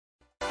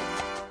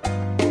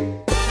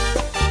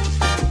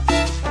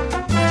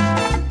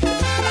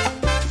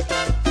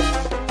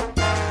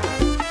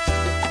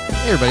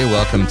everybody,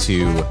 welcome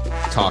to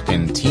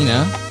Talkin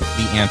Tina,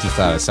 the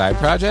Antifa side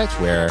project,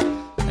 where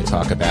I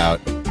talk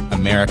about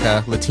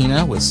America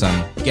Latina with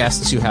some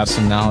guests who have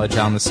some knowledge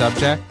on the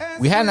subject.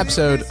 We had an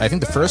episode, I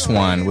think the first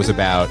one was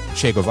about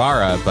Che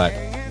Guevara, but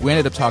we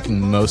ended up talking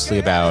mostly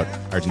about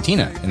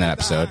Argentina in that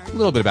episode, a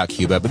little bit about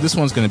Cuba, but this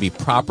one's going to be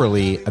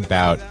properly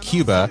about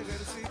Cuba,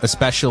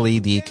 especially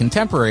the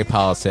contemporary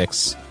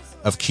politics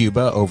of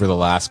Cuba over the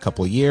last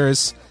couple of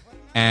years.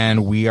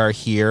 And we are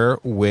here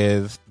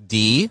with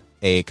D,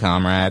 a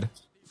comrade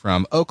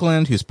from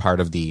Oakland who's part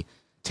of the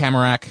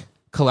Tamarack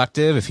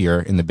Collective. If you're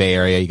in the Bay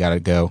Area, you got to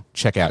go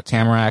check out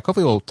Tamarack.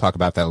 Hopefully we'll talk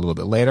about that a little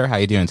bit later. How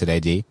you doing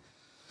today, D?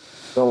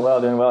 Doing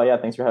well. Yeah,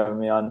 thanks for having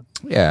me on.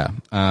 Yeah,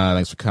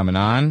 thanks for coming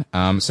on.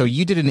 So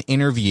you did an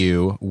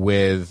interview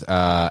with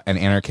an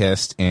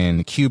anarchist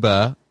in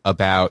Cuba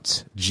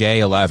about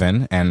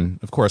J11, and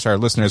of course our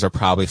listeners are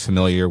probably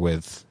familiar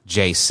with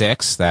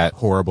J6, that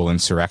horrible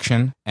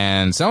insurrection.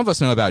 And some of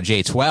us know about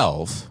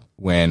J12,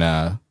 when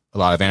a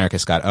lot of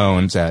anarchists got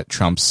owned at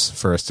Trump's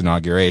first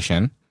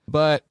inauguration.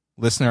 But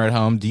listener at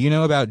home, do you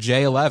know about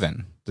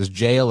J11? Does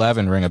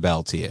J11 ring a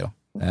bell to you?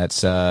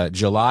 That's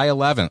July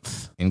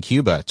 11th in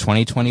Cuba,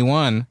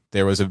 2021.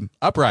 There was an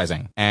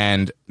uprising,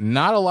 and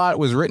not a lot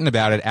was written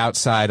about it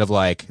outside of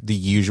like the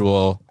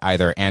usual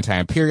either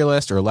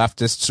anti-imperialist or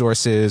leftist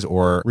sources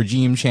or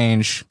regime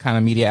change kind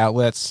of media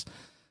outlets.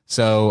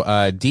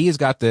 So D has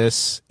got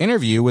this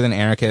interview with an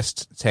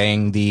anarchist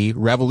saying the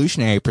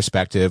revolutionary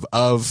perspective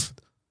of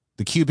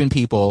the Cuban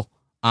people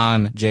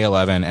on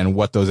J11 and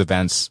what those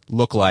events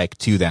look like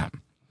to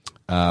them.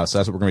 So that's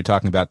what we're going to be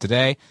talking about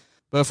today.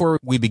 But before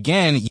we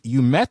begin,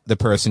 you met the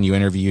person you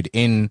interviewed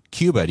in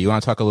Cuba. Do you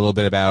want to talk a little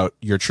bit about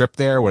your trip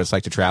there, what it's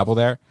like to travel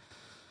there?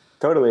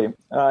 Totally.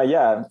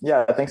 Yeah.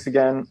 Thanks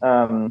again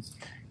for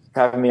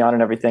having me on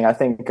and everything. I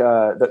think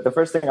the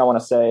first thing I want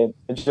to say,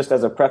 just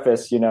as a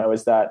preface,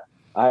 is that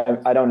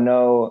I don't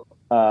know,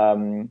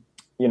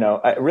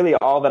 really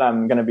all that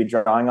I'm going to be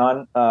drawing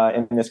on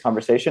in this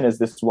conversation is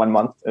this 1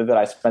 month that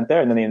I spent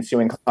there, and then the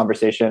ensuing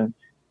conversation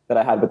that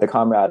I had with the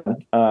comrade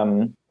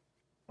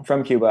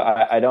from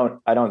Cuba. I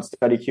don't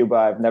study Cuba.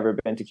 I've never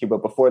been to Cuba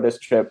before this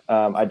trip.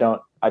 I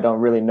don't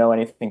really know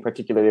anything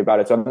particularly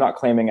about it. So I'm not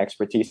claiming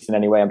expertise in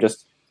any way. I'm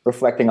just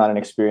reflecting on an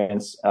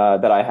experience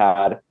that I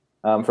had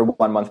for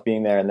 1 month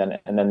being there, and then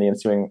the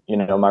ensuing,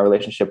 my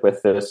relationship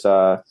with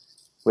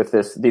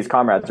these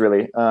comrades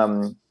really.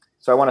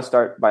 So I want to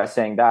start by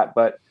saying that,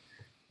 but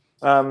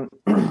I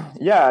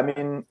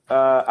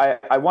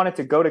wanted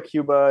to go to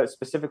Cuba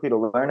specifically to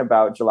learn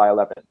about July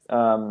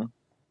 11th.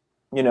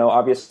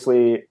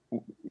 Obviously,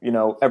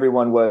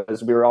 everyone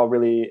we were all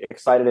really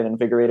excited and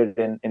invigorated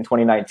in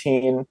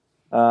 2019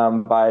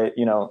 by,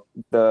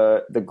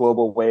 the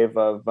global wave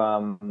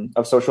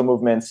of social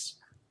movements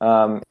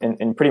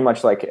in pretty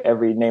much like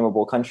every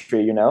nameable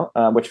country,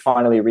 which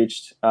finally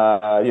reached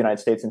the United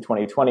States in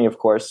 2020, of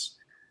course,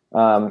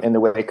 in the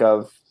wake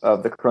of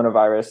the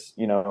coronavirus,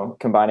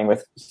 combining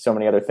with so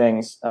many other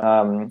things.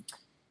 And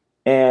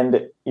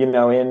then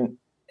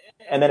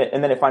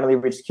it finally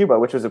reached Cuba,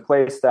 which was a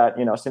place that,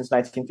 since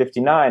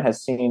 1959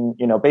 has seen,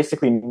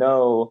 basically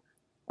no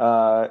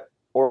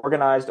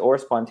organized or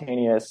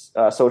spontaneous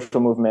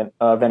social movement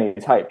of any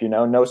type,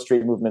 no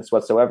street movements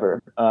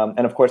whatsoever.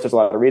 And of course, there's a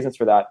lot of reasons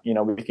for that,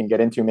 we can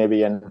get into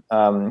maybe, and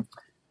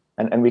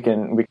we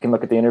can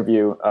look at the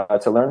interview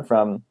to learn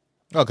from.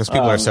 Oh, because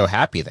people are so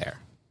happy there.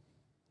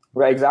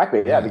 Right,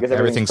 exactly. Yeah, because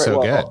everything's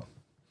so good.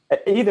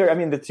 Either,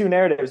 the two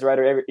narratives, right,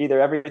 are either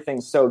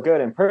everything's so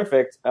good and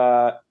perfect,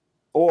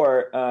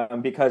 or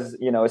because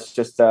it's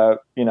just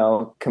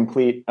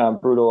complete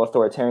brutal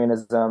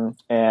authoritarianism,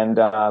 and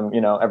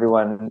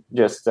everyone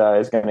just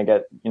is going to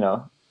get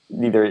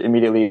either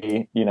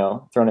immediately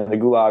thrown in the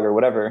gulag or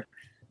whatever.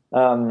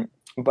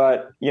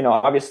 But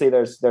obviously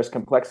there's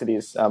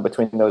complexities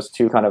between those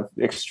two kind of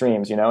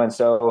extremes, and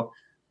so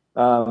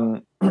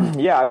I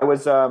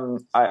was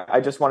I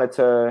just wanted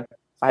to.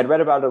 I had read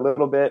about it a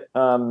little bit.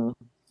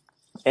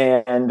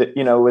 And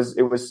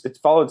it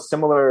followed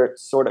similar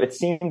sort of, it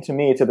seemed to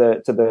me, to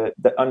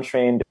the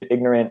untrained,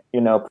 ignorant,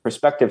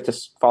 perspective, to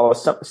follow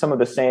some of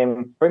the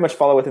same, very much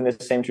follow within the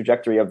same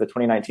trajectory of the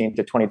 2019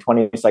 to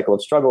 2020 cycle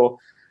of struggle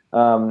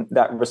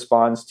that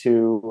responds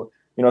to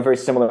a very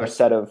similar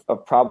set of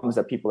problems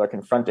that people are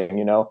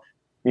confronting.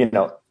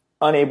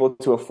 Unable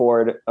to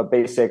afford a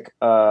basic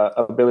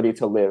ability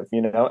to live.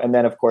 And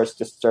then of course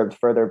disturbed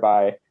further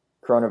by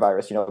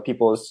coronavirus,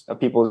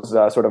 people's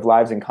sort of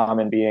lives in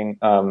common being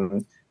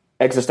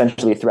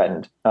existentially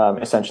threatened,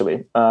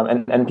 essentially,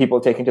 and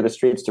people taking to the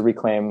streets to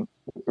reclaim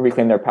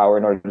their power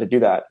in order to do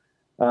that.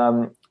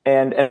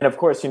 And of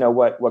course,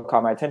 what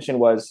caught my attention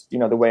was,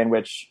 the way in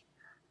which,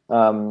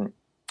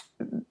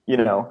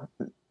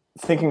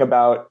 thinking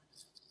about,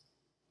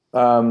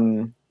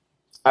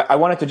 I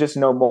wanted to just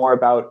know more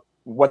about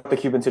what the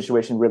Cuban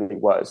situation really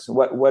was.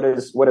 What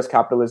does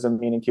capitalism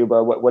mean in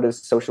Cuba? What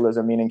does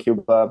socialism mean in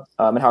Cuba?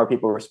 And how are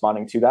people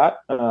responding to that?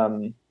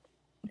 And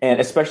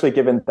especially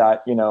given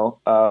that,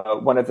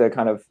 one of the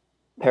kind of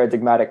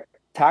paradigmatic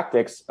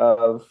tactics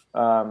of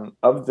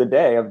the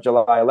day of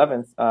July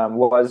 11th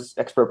was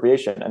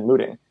expropriation and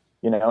looting,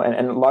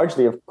 and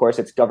largely, of course,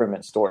 it's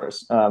government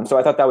stores. So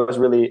I thought that was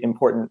really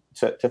important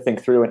to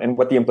think through and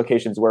what the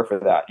implications were for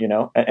that,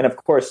 and of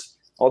course,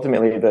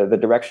 ultimately the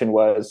direction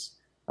was,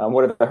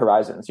 what are the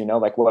horizons,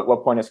 like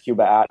what point is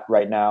Cuba at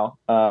right now?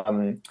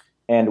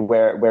 And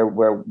where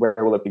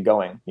will it be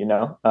going,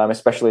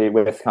 especially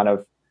with kind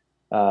of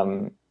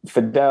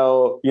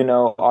Fidel,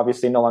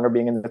 obviously no longer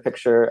being in the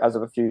picture as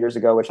of a few years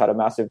ago, which had a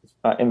massive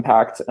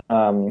impact.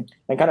 And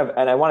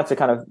I wanted to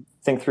kind of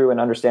think through and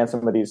understand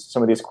some of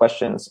these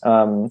questions.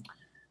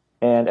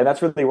 And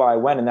that's really why I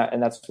went,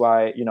 and that's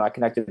why, I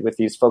connected with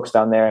these folks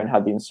down there and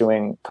had the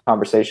ensuing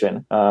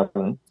conversation.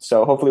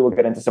 So hopefully we'll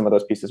get into some of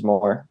those pieces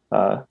more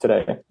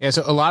today. Yeah,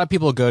 so a lot of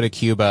people go to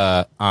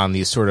Cuba on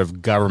these sort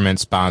of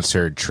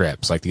government-sponsored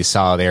trips, like these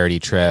solidarity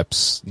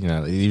trips.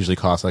 They usually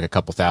cost like a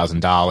couple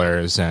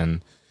 $1,000s,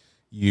 and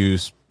you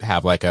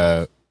have like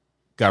a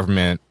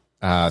government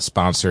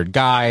sponsored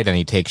guide, and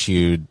he takes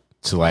you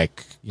to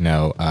like,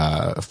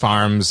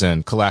 farms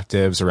and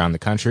collectives around the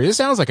country. It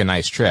sounds like a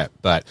nice trip,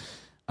 but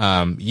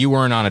you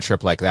weren't on a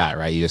trip like that,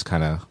 right? You just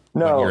kind of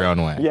went your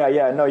own way.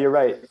 Yeah. No, you're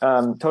right.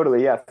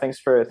 Totally. Yeah. Thanks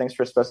for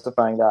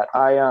specifying that.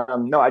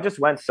 I just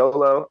went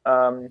solo.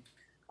 I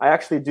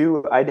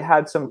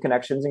had some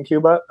connections in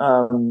Cuba.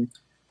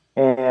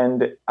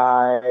 And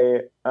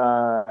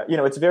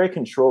it's very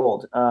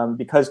controlled,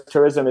 because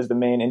tourism is the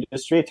main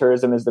industry.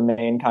 Tourism is the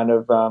main kind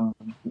of,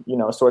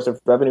 source of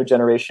revenue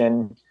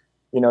generation.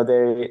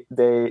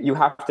 You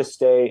have to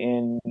stay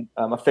in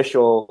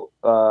official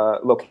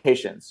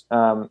locations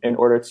in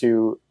order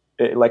to,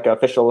 like,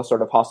 official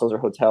sort of hostels or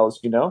hotels,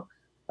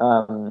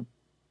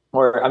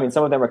 or I mean,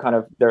 some of them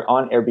are they're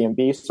on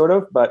Airbnb sort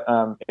of, but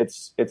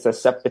it's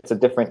a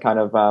different kind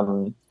of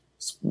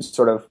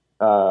sort of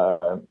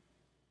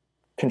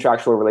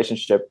contractual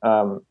relationship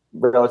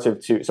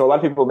relative to. So a lot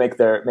of people make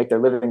their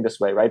living this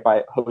way, right?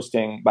 By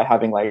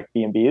having like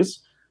B&Bs.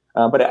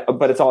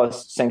 But it's all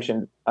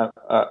sanctioned,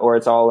 or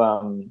it's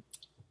all,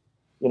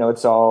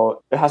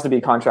 it has to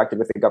be contracted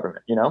with the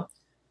government,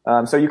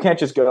 so you can't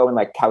just go and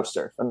like couch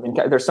surf. I mean,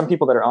 there's some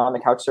people that are on the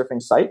couch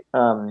surfing site,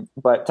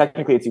 but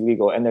technically it's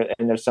illegal, and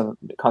there's some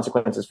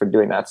consequences for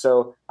doing that.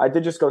 So I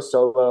did just go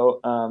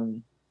solo,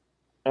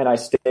 and I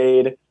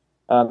stayed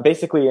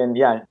basically in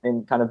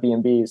kind of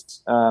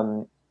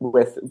B&Bs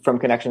from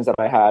connections that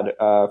I had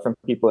from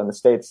people in the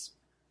States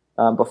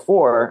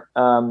before,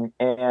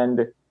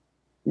 and.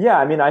 Yeah,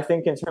 I mean, I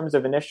think in terms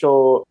of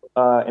initial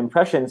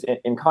impressions,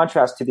 in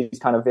contrast to these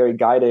kind of very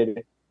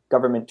guided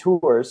government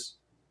tours,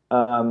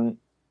 and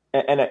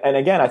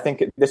again, I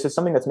think this is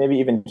something that's maybe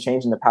even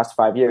changed in the past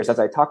 5 years. As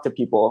I talked to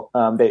people,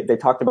 they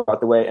talked about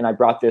the way, and I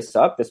brought this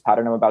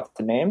pattern I'm about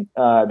to name.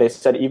 They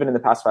said even in the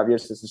past 5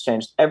 years, this has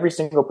changed. Every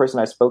single person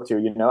I spoke to,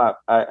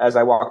 as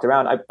I walked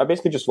around, I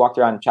basically just walked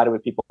around and chatted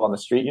with people on the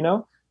street,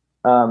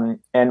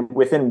 and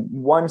within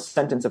one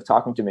sentence of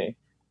talking to me,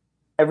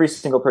 every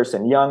single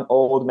person, young,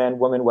 old, man,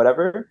 woman,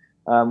 whatever,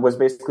 was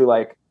basically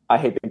like, I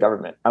hate the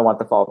government. I want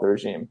the fall of the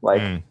regime.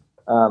 Like,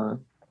 and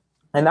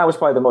that was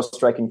probably the most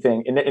striking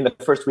thing in the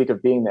first week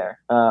of being there.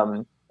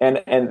 And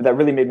that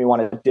really made me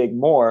want to dig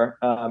more.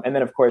 And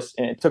then, of course,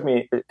 it took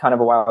me kind of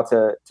a while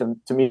to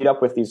meet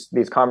up with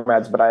these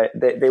comrades, but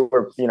they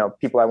were,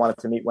 people I wanted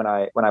to meet when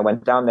I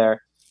went down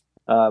there.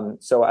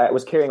 So I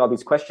was carrying all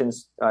these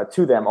questions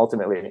to them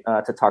ultimately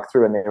to talk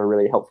through, and they were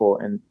really helpful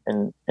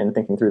in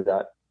thinking through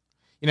that.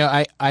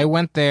 I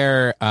went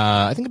there,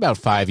 I think about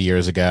 5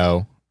 years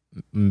ago,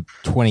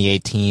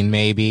 2018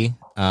 maybe.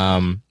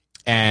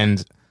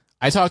 And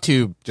I talked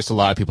to just a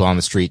lot of people on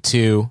the street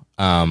too.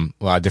 A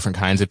lot of different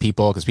kinds of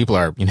people, because people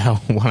are,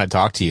 want to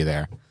talk to you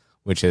there,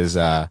 which is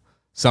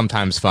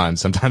sometimes fun,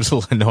 sometimes a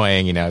little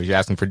annoying, if you're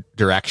asking for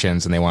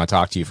directions and they want to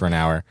talk to you for an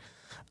hour.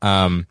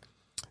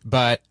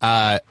 But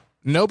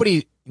no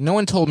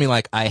one told me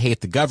like, I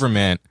hate the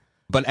government,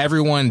 but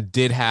everyone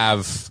did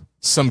have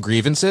some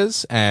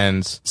grievances,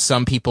 and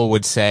some people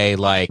would say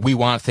like, we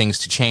want things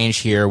to change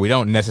here. We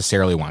don't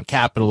necessarily want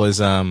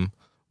capitalism.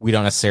 We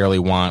don't necessarily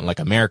want like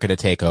America to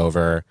take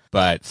over,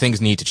 but things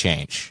need to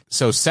change.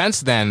 So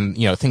since then,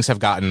 things have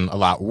gotten a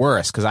lot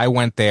worse, because I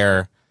went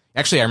there.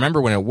 Actually, I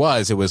remember when it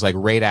was like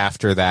right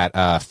after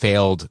that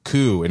failed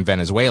coup in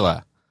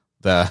Venezuela,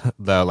 the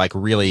like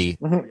really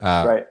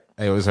right.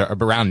 It was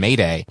around May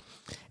Day.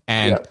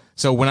 And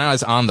so when I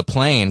was on the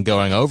plane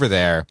going over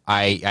there,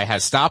 I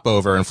had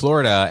stopover in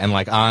Florida, and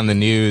like on the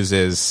news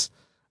is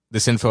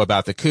this info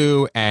about the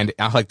coup, and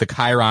like the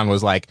chyron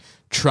was like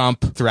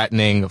Trump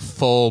threatening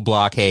full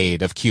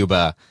blockade of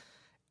Cuba.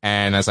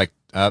 And I was like,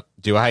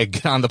 do I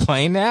get on the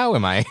plane now?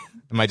 Am I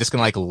just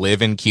gonna like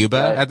live in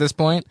Cuba at this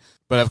point?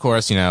 But of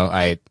course,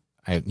 I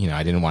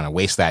didn't want to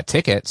waste that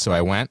ticket, so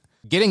I went.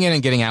 Getting in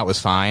and getting out was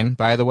fine,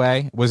 by the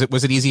way. Was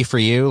it easy for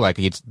you? Like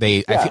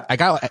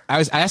I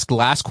was asked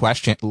less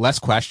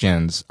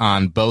questions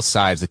on both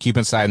sides, the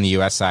Cuban side and the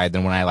US side,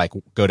 than when I like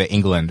go to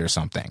England or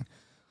something.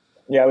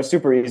 Yeah, it was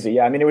super easy.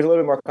 Yeah, I mean, it was a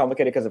little bit more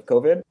complicated because of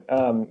COVID.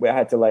 I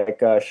had to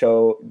like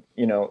show,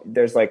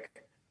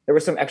 there there were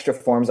some extra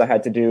forms I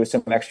had to do,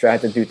 I had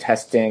to do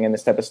testing and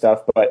this type of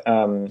stuff. But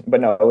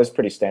no, it was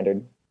pretty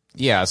standard.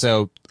 Yeah.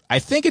 So I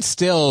think it's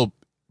still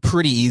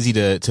pretty easy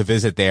to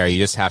visit there. You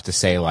just have to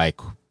say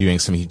like doing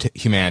some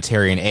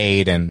humanitarian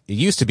aid. And it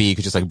used to be you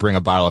could just like bring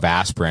a bottle of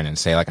aspirin and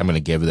say like, I'm going to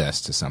give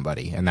this to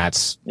somebody. And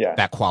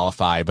that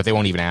qualified, but they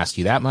won't even ask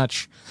you that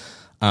much.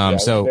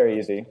 So very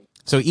easy.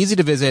 So easy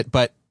to visit,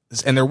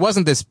 and there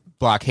wasn't this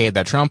blockade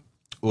that Trump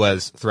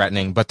was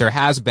threatening, but there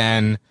has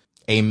been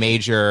a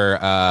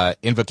major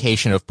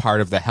invocation of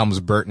part of the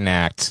Helms-Burton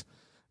Act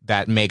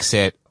that makes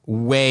it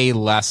way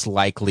less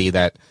likely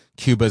that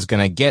Cuba's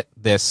going to get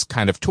this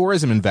kind of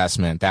tourism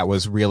investment that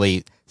was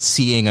really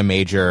seeing a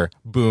major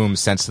boom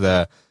since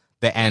the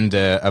end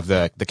of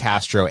the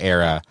Castro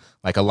era.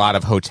 Like a lot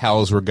of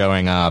hotels were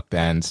going up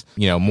and,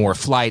 more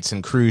flights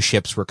and cruise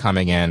ships were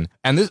coming in.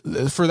 And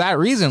for that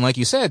reason, like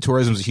you said,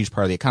 tourism is a huge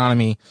part of the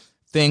economy.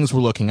 Things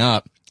were looking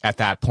up at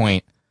that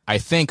point. I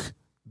think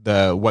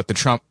what the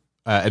Trump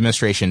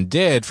administration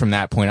did from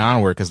that point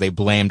onward, because they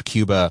blamed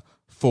Cuba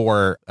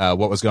for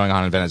what was going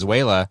on in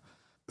Venezuela,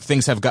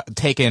 things have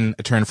taken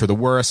a turn for the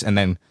worse. And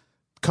then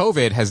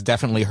COVID has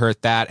definitely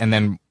hurt that. And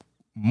then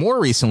more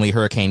recently,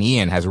 Hurricane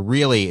Ian has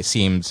really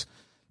seemed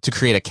to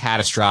create a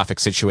catastrophic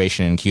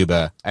situation in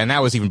Cuba. And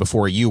that was even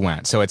before you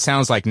went. So it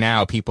sounds like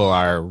now people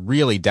are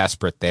really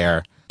desperate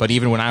there. But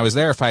even when I was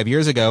there 5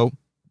 years ago,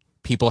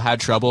 people had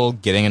trouble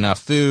getting enough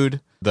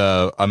food.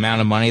 The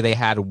amount of money they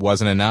had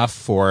wasn't enough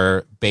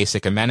for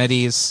basic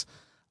amenities.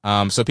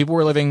 So people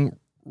were living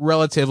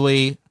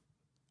relatively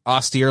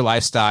austere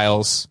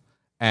lifestyles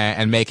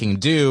and making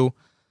do.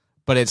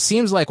 But it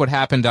seems like what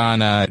happened on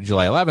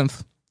July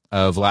 11th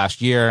of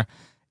last year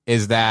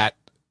is that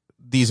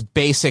these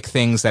basic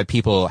things that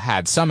people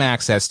had some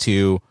access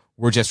to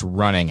were just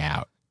running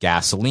out.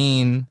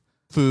 Gasoline,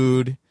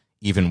 food,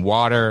 even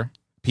water.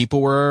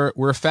 People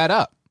were fed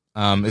up.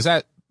 Is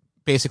that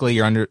basically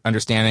your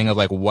understanding of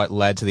like what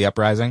led to the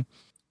uprising?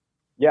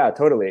 Yeah,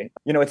 totally.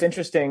 It's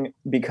interesting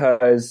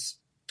because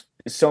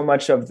so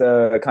much of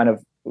the kind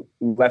of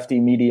lefty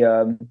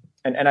media,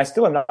 and I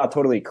still am not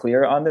totally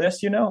clear on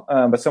this,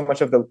 but so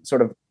much of the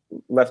sort of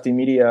lefty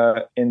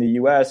media in the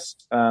US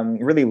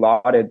really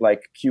lauded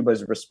like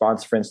Cuba's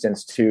response, for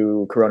instance,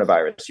 to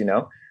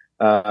coronavirus,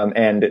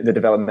 and the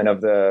development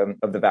of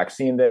the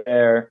vaccine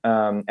there,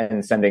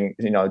 and sending,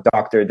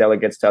 doctor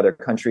delegates to other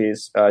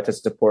countries to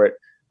support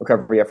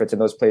recovery efforts in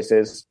those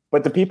places.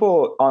 But the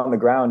people on the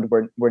ground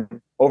were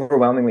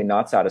overwhelmingly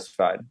not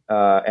satisfied,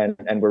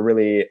 and were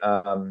really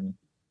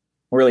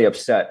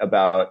upset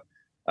about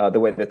the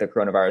way that the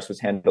coronavirus was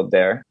handled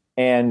there.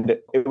 And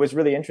it was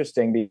really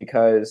interesting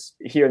because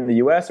here in the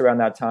US around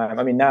that time,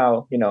 I mean,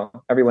 now,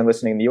 everyone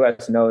listening in the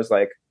US knows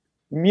like,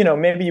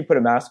 maybe you put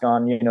a mask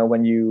on,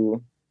 when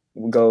you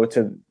go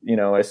to,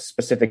 a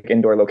specific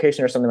indoor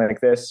location or something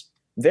like this.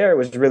 There it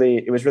was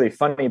really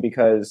funny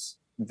because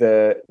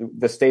the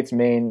state's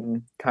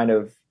main kind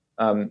of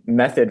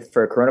method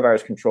for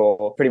coronavirus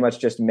control, pretty much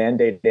just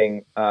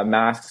mandating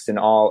masks in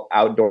all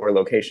outdoor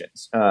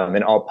locations,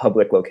 in all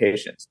public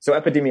locations. So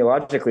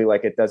epidemiologically,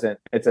 like it doesn't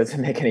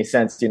make any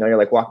sense. You're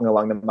like walking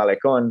along the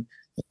Malecon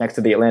next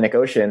to the Atlantic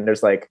Ocean.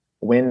 There's like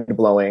wind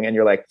blowing and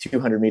you're like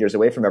 200 meters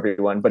away from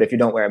everyone. But if you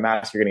don't wear a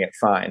mask, you're going to get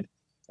fined.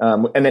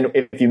 And then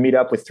if you meet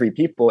up with 3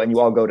 people and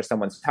you all go to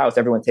someone's house,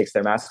 everyone takes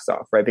their masks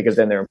off, right? Because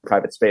then they're in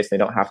private space. And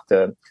they don't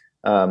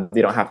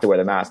have to wear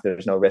the mask.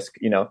 There's no risk,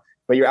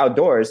 but you're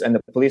outdoors and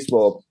the police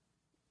will,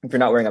 if you're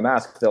not wearing a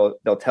mask, they'll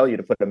tell you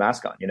to put a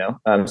mask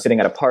on, sitting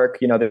at a park,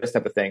 this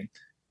type of thing.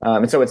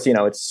 And so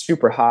it's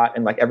super hot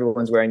and like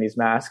everyone's wearing these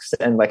masks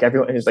and like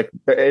everyone is like,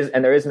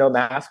 there is no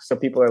mask. So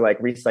people are like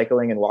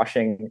recycling and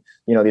washing,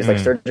 these like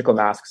surgical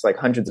masks, like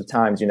hundreds of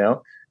times,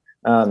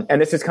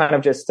 and this is kind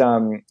of just,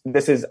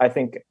 I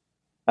think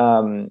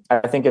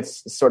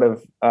it's sort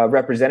of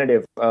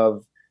representative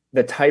of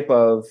the type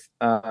of,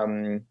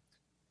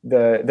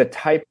 the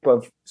type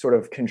of sort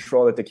of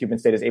control that the Cuban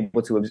state is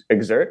able to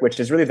exert, which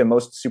is really the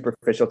most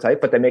superficial type,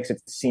 but that makes it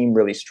seem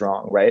really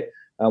strong, right?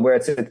 Where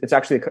it's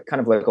actually kind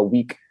of like a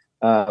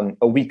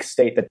weak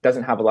state that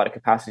doesn't have a lot of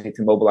capacity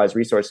to mobilize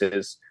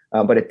resources,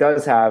 but it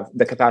does have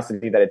the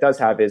capacity that it does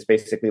have is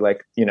basically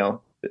like,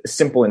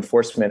 simple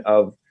enforcement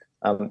of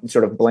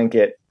sort of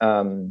blanket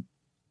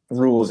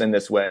rules in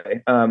this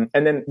way. And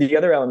then the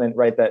other element,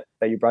 right, that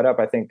you brought up,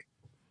 I think,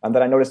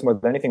 that I noticed more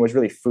than anything was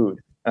really food.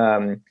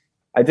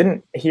 I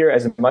didn't hear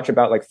as much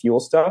about like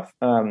fuel stuff,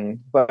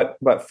 but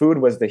food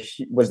was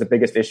the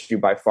biggest issue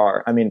by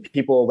far. I mean,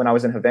 people, when I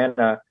was in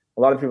Havana,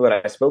 a lot of people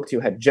that I spoke to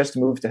had just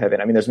moved to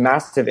Havana. I mean, there's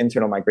massive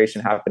internal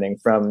migration happening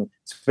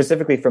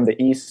specifically from the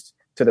east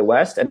to the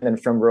west, and then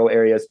from rural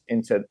areas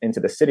into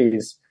the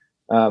cities.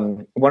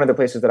 One of the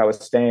places that I was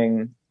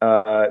staying,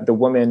 the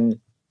woman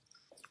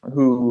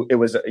who it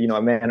was,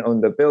 a man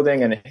owned the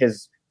building, and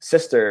his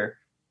sister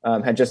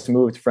had just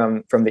moved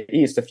from the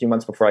east a few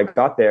months before I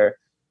got there.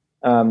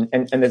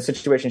 And the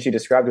situation she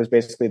described was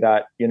basically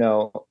that,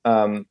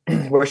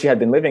 where she had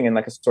been living in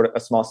like a sort of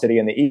a small city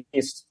in the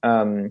east,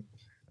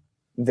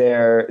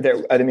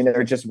 I mean,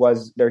 there just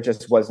was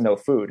no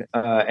food,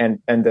 and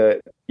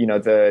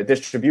the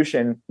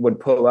distribution would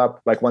pull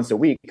up like once a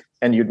week,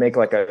 and you'd make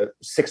like a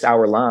 6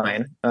 hour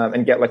line,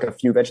 and get like a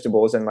few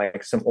vegetables and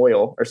like some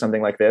oil or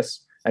something like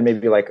this, and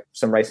maybe like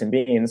some rice and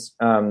beans,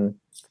 and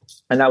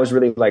that was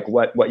really like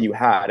what you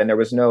had, and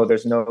there's no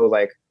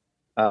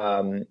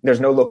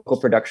local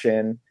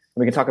production.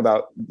 We can talk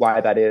about why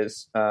that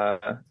is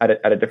at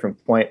a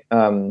different point.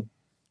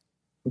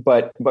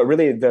 But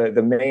really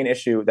the main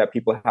issue that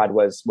people had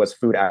was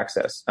food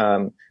access.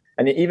 And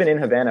even in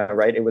Havana,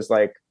 right, it was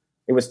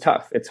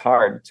tough. It was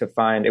hard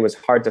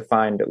to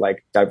find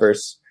like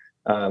diverse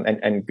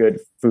and good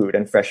food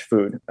and fresh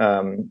food.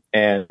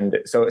 And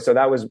so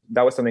that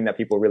was something that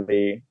people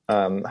really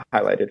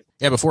highlighted.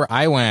 Yeah, before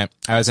I went,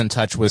 I was in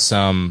touch with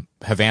some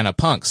Havana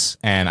punks,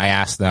 and I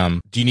asked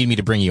them, "Do you need me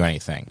to bring you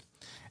anything?"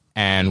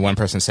 And one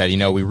person said,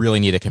 we really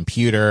need a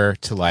computer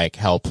to like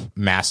help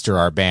master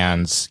our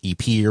band's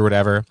EP or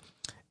whatever.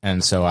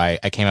 And so I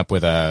came up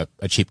with a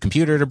cheap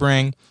computer to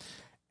bring.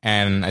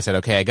 And I said,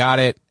 okay, I got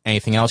it.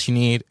 Anything else you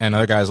need? And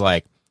another guy's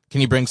like,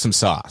 can you bring some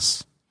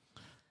sauce?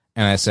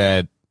 And I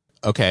said,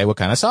 okay, what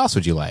kind of sauce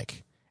would you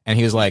like? And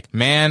he was like,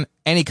 man,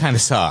 any kind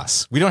of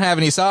sauce. We don't have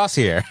any sauce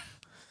here.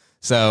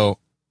 So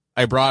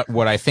I brought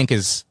what I think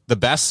is the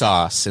best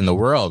sauce in the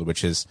world,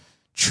 which is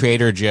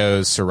Trader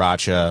Joe's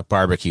Sriracha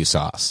barbecue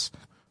sauce.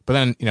 But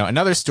then,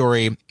 another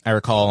story I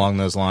recall along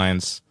those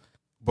lines,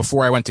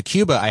 before I went to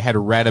Cuba, I had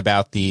read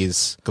about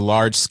these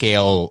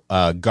large-scale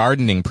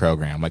gardening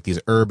program, like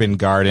these urban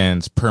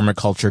gardens,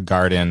 permaculture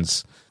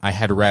gardens. I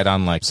had read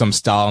on like some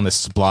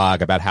Stalinist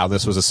blog about how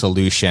this was a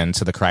solution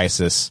to the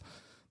crisis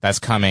that's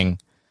coming.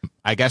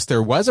 I guess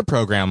there was a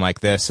program like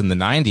this in the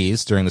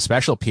 90s during the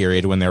special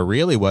period when there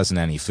really wasn't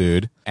any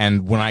food.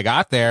 And when I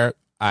got there,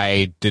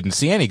 I didn't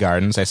see any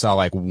gardens. I saw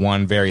like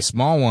one very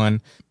small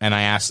one, and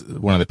I asked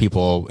one of the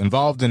people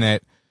involved in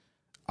it,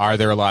 are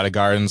there a lot of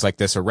gardens like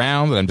this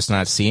around that I'm just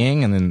not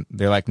seeing? And then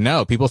they're like,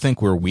 no, people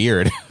think we're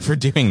weird for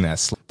doing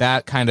this.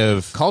 That kind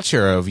of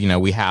culture of,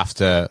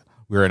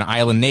 we're an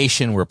island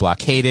nation, we're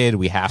blockaded,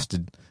 we have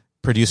to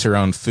produce our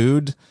own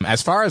food.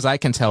 As far as I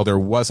can tell, there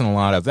wasn't a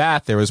lot of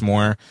that. There was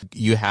more,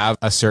 you have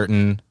a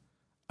certain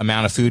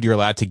amount of food you're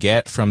allowed to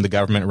get from the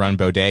government-run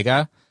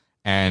bodega,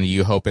 and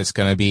you hope it's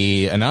going to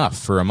be enough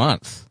for a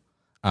month.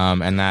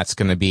 And that's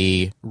going to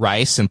be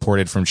rice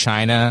imported from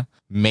China,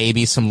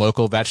 maybe some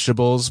local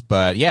vegetables,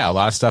 but yeah, a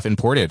lot of stuff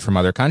imported from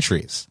other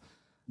countries.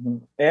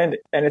 And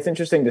it's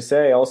interesting to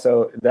say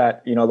also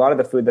that, a lot of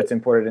the food that's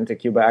imported into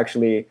Cuba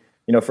actually,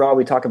 for all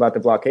we talk about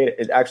the blockade,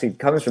 it actually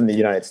comes from the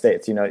United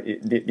States.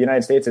 The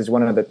United States is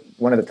one of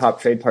the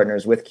top trade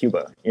partners with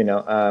Cuba,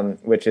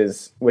 which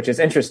is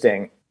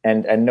interesting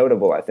and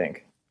notable, I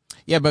think.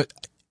 Yeah, but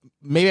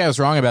maybe I was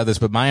wrong about this,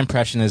 but my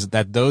impression is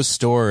that those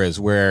stores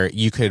where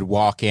you could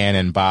walk in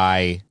and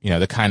buy,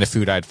 the kind of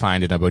food I'd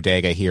find in a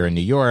bodega here in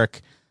New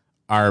York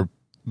are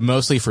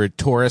mostly for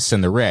tourists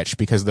and the rich,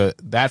 because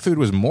that food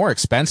was more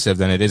expensive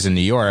than it is in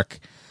New York,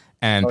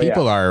 and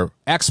people are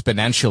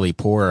exponentially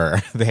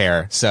poorer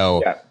there.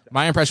 So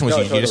my impression was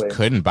you just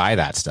couldn't buy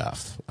that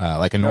stuff.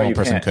 Like a normal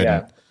person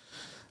couldn't. Yeah.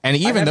 And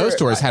even those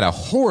stores had a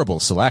horrible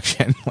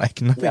selection,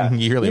 like nothing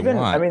you really want.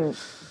 I mean,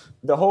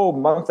 the whole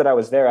month that I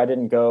was there, I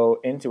didn't go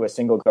into a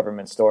single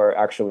government store,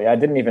 actually. I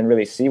didn't even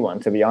really see one,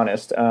 to be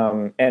honest.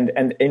 And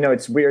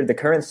it's weird. The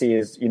currency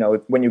is,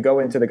 when you go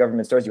into the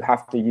government stores, you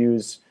have to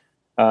use,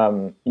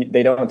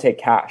 they don't take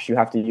cash. You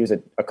have to use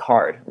a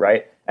card,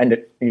 right?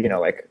 And,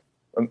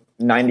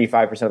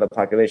 95% of the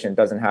population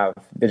doesn't have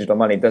digital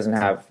money, doesn't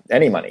have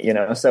any money,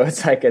 So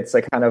it's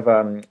like kind of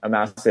a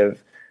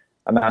massive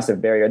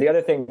barrier. The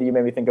other thing that you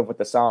made me think of with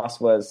the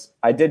sauce was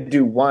I did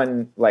do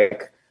one,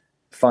 like,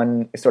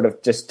 fun sort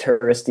of just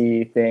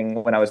touristy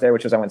thing when I was there,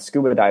 which was I went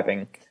scuba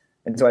diving.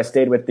 And so I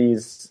stayed with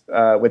this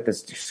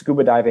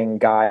scuba diving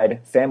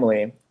guide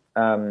family.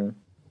 And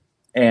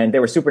they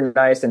were super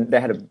nice, and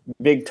they had a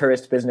big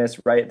tourist business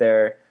right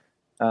there,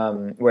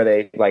 where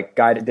they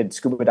did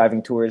scuba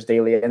diving tours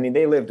daily. I mean,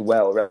 they lived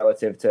well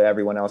relative to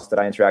everyone else that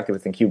I interacted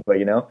with in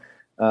Cuba,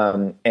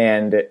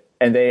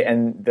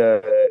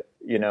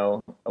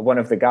 one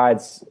of the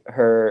guides,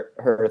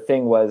 her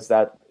thing was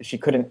that she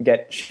couldn't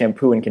get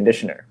shampoo and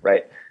conditioner,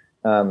 right?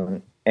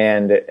 And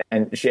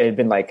she had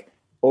been like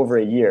over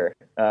a year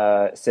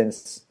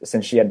since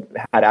she had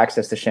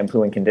access to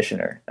shampoo and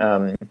conditioner.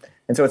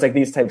 And so it's like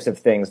these types of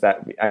things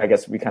that I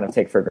guess we kind of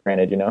take for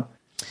granted,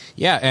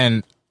 Yeah,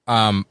 and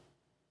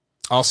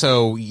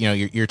also,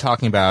 you're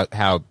talking about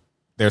how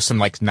there's some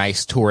like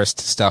nice tourist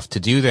stuff to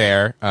do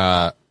there.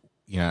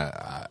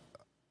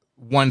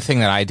 One thing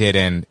that I did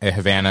in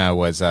Havana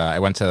was I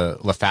went to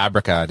La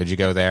Fabrica. Did you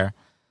go there?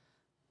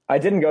 I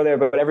didn't go there,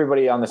 but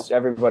everybody on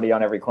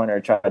every corner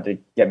tried to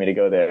get me to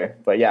go there.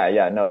 But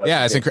no.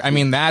 Yeah,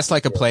 that's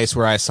like a place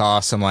where I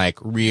saw some like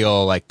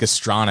real like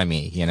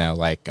gastronomy.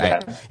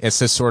 It's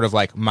this sort of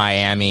like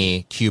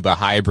Miami Cuba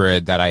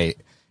hybrid that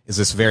is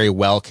this very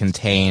well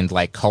contained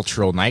like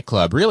cultural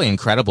nightclub. Really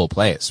incredible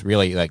place.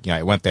 Really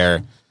I went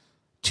there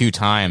 2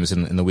 times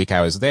in the week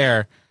I was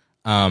there.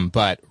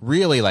 but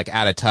really like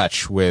out of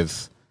touch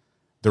with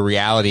the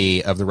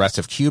reality of the rest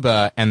of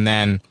Cuba. And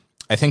then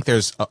I think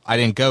I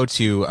didn't go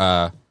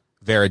to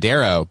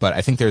Veradero, but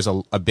I think there's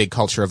a big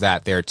culture of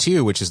that there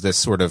too, which is this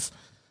sort of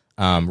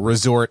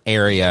resort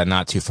area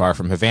not too far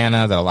from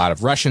Havana that a lot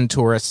of Russian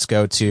tourists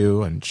go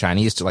to, and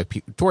Chinese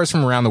tourists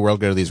from around the world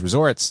go to these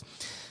resorts.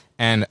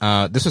 And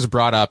this was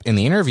brought up in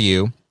the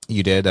interview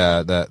you did.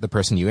 The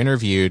person you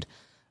interviewed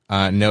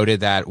noted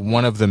that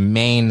one of the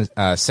main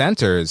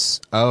centers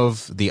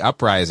of the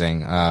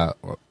uprising,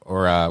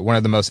 or one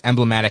of the most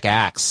emblematic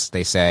acts,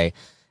 they say,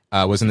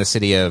 was in the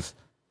city of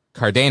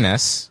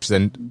Cardenas, which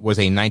then was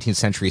a 19th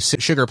century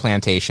sugar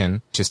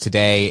plantation, which is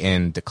today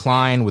in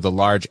decline with a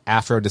large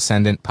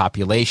Afro-descendant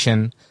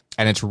population.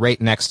 And it's right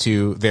next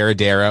to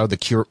Veradero,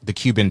 the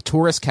Cuban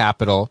tourist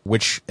capital,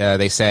 which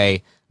they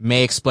say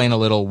may explain a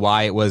little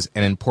why it was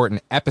an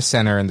important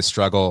epicenter in the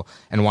struggle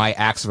and why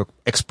acts of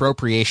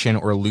expropriation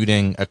or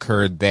looting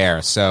occurred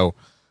there. So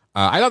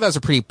I thought that was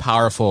a pretty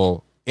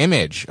powerful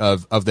image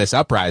of this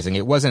uprising.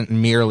 It wasn't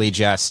merely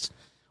just,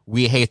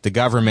 we hate the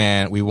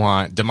government, we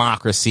want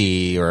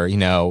democracy, or,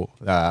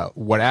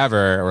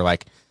 whatever, or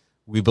like,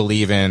 we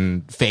believe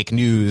in fake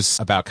news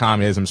about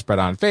communism spread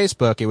on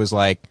Facebook. It was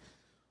like,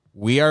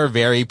 we are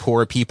very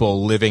poor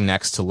people living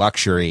next to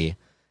luxury,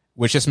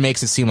 which just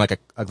makes it seem like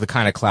the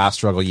kind of class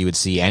struggle you would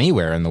see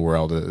anywhere in the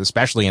world,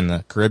 especially in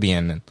the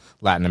Caribbean and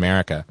Latin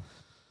America.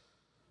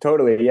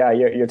 Totally. Yeah,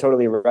 you're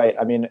totally right.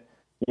 I mean,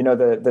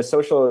 the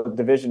social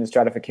division and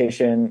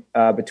stratification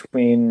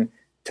between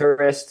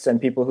tourists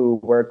and people who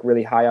work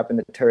really high up in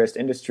the tourist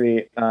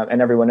industry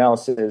and everyone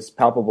else is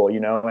palpable,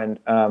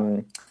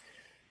 and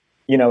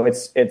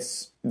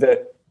it's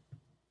the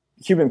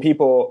Cuban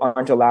people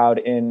aren't allowed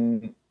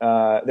in.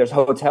 There's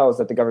hotels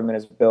that the government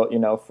has built,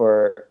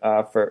 for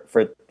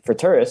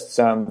tourists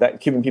that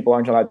Cuban people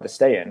aren't allowed to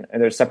stay in,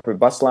 and there's separate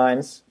bus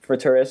lines for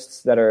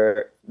tourists that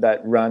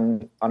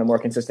run on a more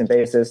consistent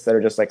basis that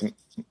are just like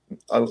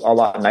a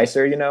lot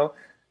nicer,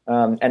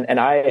 and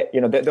I,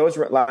 those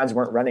lines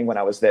weren't running when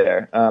I was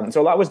there.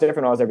 So a lot was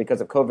different when I was there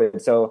because of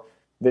COVID. So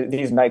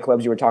these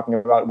nightclubs you were talking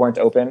about weren't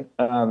open,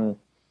 and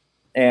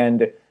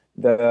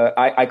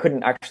I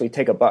couldn't actually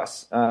take a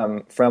bus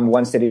from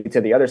one city to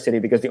the other city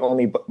because the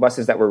only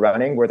buses that were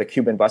running were the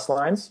Cuban bus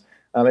lines,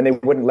 and they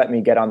wouldn't let me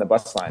get on the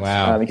bus lines.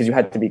 Wow. Because you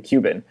had to be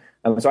Cuban.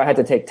 So I had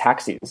to take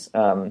taxis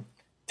to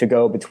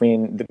go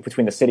between the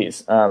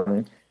cities.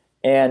 And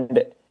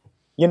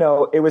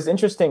it was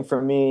interesting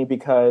for me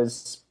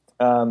because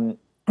and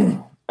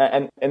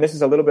this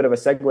is a little bit of a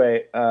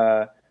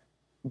segue,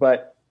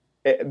 but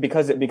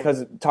because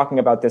talking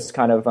about this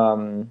kind of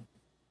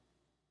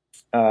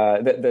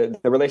the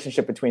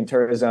relationship between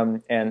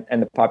tourism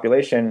and the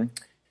population,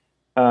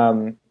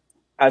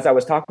 as I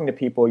was talking to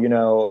people, a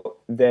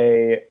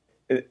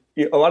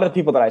lot of the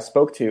people that I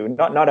spoke to,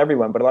 not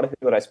everyone, but a lot of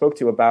people that I spoke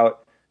to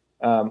about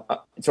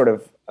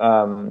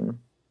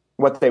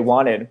what they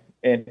wanted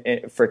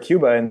for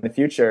Cuba in the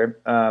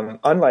future,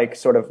 unlike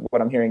sort of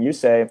what I'm hearing you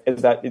say,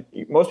 is that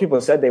most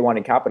people said they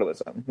wanted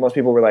capitalism. Most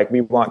people were like,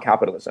 we want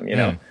capitalism,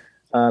 and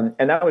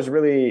that was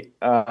really,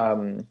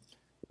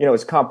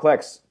 it's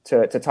complex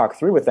to talk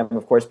through with them,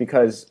 of course,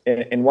 because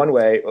in one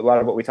way, a lot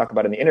of what we talk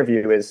about in the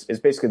interview is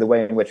basically the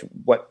way in which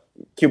what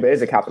Cuba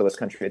is a capitalist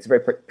country. It's a very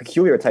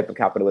peculiar type of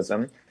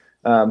capitalism.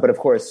 But of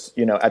course,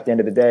 at the end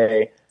of the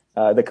day,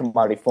 the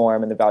commodity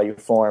form and the value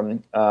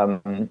form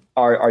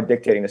are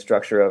dictating the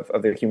structure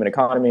of the human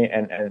economy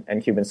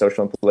and Cuban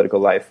social and political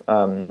life.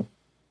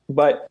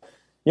 But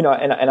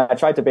and I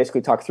tried to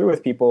basically talk through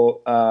with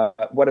people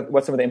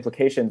what some of the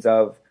implications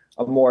of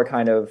a more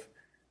kind of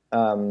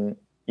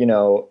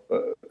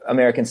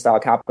American style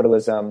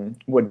capitalism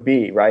would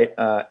be, right,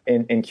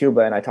 in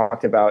Cuba. And I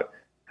talked about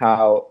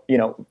how,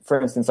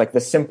 for instance, like the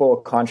simple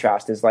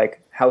contrast is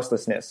like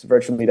houselessness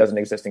virtually doesn't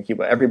exist in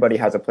Cuba. Everybody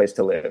has a place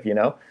to live, and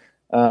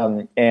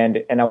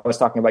I was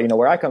talking about,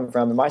 where I come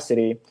from in my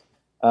city,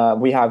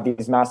 we have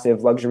these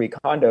massive luxury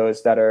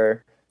condos that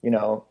are,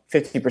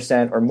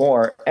 50% or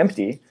more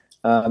empty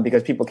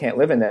because people can't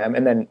live in them.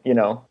 And then,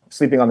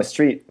 sleeping on the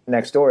street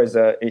next door is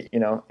a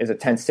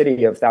tent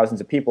city of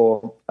thousands of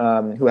people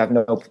who have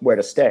nowhere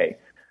to stay.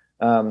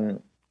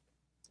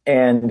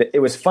 And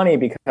it was funny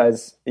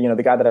because,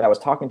 the guy that I was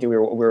talking to, we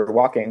were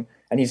walking,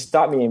 and he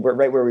stopped me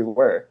right where we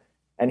were.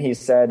 And he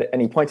said,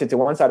 and he pointed to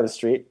one side of the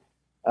street,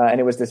 and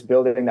it was this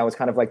building that was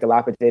kind of like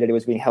dilapidated. It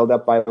was being held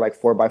up by like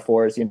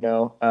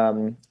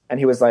 4x4s, and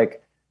he was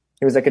like,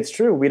 it's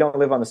true, we don't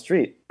live on the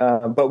street,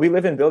 but we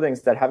live in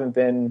buildings that haven't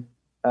been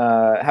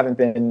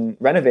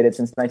renovated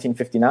since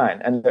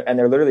 1959, and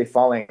they're literally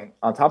falling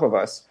on top of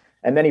us.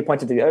 And then he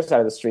pointed to the other side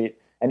of the street,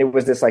 and it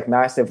was this like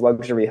massive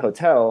luxury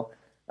hotel.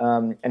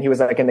 And he was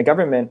like, and the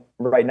government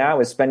right now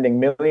is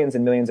spending millions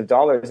and millions of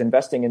dollars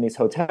investing in these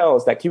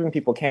hotels that Cuban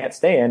people can't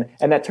stay in,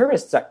 and that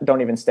tourists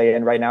don't even stay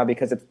in right now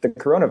because it's the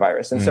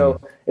coronavirus. And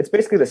so it's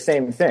basically the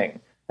same thing.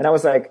 And I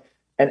was like,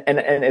 and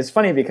it's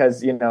funny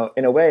because, in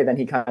a way, then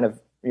he kind of,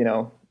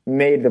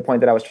 made the point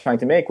that I was trying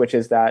to make, which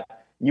is that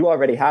you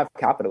already have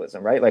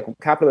capitalism, right? Like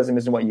capitalism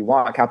isn't what you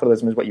want.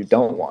 Capitalism is what you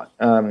don't want.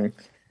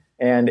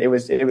 And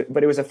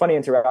but it was a funny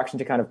interaction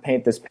to kind of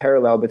paint this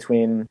parallel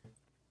between,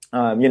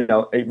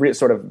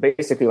 sort of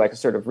basically like a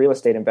sort of real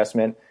estate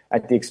investment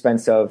at the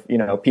expense of,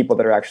 people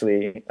that are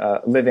actually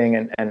living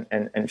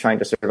and trying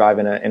to survive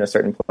in a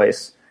certain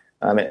place,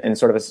 and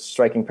sort of a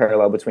striking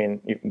parallel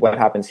between what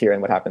happens here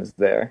and what happens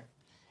there.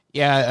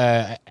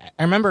 Yeah,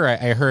 I remember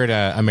I heard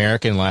an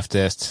American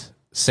leftist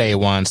say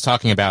once,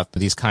 talking about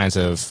these kinds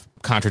of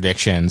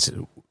contradictions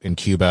in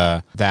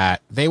Cuba,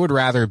 that they would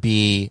rather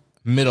be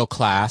middle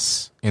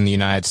class in the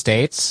United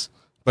States,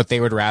 but they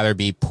would rather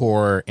be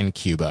poor in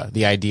Cuba.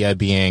 The idea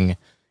being,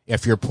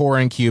 if you're poor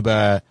in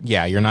Cuba,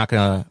 yeah, you're not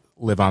going to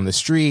live on the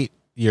street.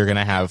 You're going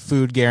to have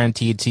food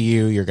guaranteed to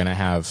you. You're going to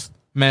have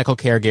medical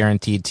care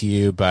guaranteed to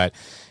you. But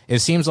it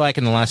seems like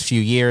in the last few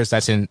years,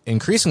 that's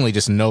increasingly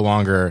just no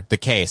longer the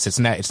case. It's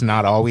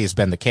not always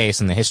been the case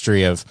in the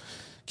history of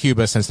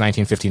Cuba since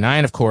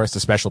 1959. Of course, the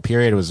special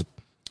period was a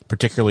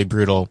particularly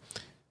brutal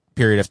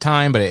period of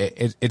time, but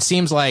it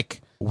seems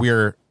like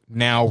we're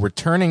now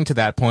returning to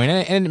that point,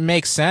 and it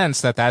makes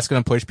sense that that's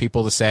going to push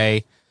people to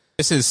say,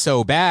 this is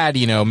so bad,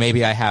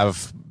 maybe I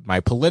have my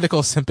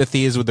political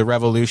sympathies with the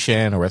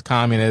revolution or with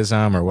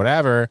communism or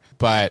whatever,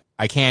 but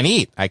I can't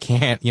eat. I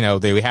can't,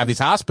 we have these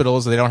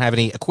hospitals, they don't have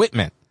any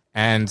equipment.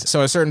 And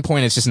so at a certain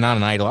point, it's just not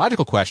an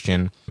ideological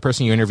question. The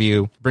person you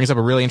interview brings up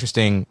a really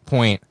interesting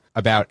point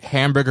about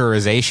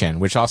hamburgerization,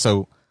 which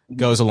also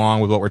goes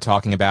along with what we're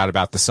talking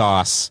about the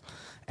sauce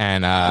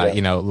and,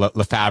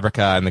 La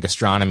Fabrica and the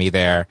gastronomy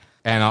there.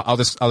 And I'll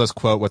just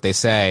quote what they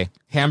say.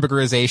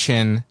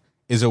 Hamburgerization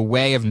is a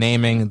way of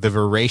naming the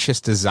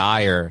voracious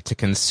desire to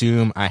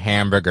consume a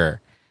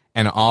hamburger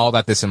and all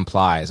that this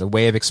implies, a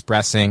way of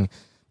expressing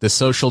the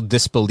social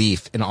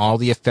disbelief in all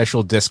the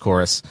official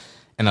discourse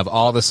and of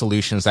all the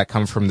solutions that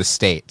come from the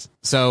state.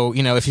 So,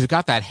 if you've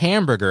got that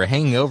hamburger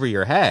hanging over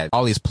your head,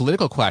 all these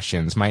political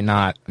questions might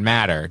not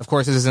matter. Of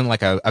course, this isn't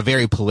like a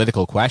very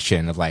political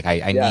question of like,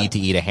 I need to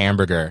eat a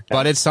hamburger,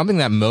 but it's something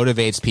that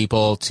motivates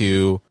people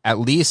to at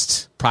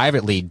least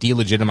privately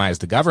delegitimize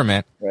the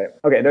government. Right.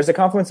 Okay. There's a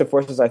confluence of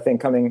forces, I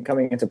think, coming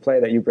into play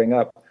that you bring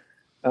up.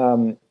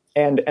 And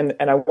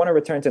I want to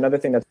return to another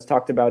thing that's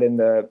talked about in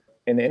the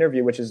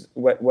interview, which is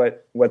what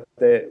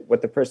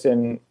the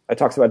person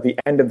talks about, the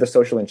end of the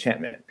social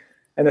enchantment.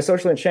 And the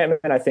social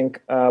enchantment, I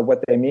think,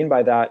 what they mean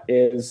by that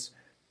is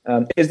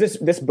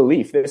this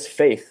belief, this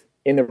faith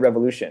in the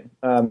revolution,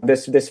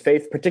 this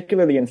faith,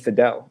 particularly in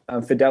Fidel.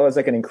 Fidel is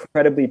like an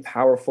incredibly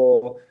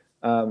powerful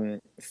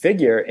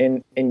figure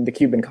in the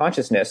Cuban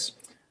consciousness,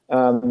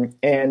 and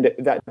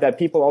that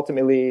people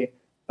ultimately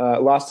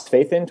lost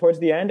faith in towards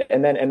the end,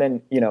 and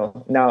then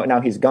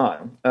now he's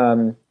gone.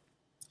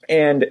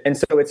 And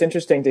so it's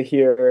interesting to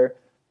hear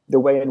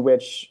the way in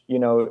which, you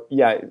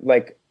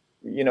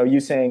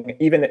saying,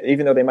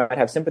 even though they might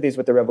have sympathies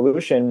with the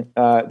revolution,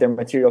 their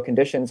material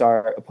conditions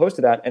are opposed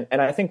to that.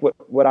 And I think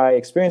what I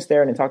experienced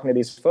there and in talking to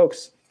these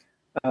folks,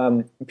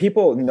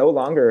 people no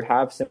longer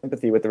have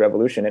sympathy with the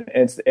revolution. And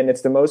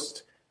it's the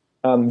most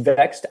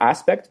vexed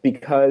aspect,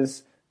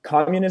 because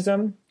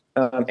communism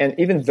and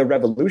even the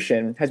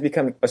revolution has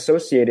become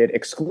associated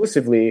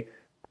exclusively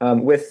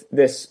with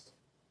this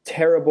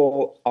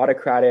terrible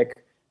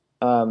autocratic,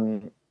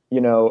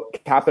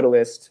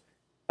 capitalist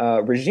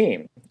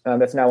regime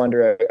that's now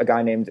under a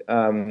guy named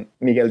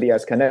Miguel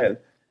Diaz-Canel,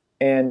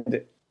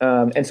 and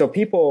so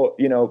people,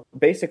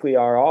 basically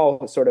are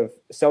all sort of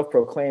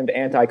self-proclaimed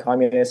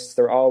anti-communists.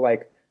 They're all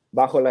like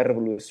bajo la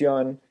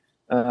revolución,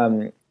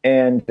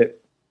 and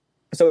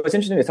so it's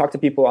interesting to talk to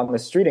people on the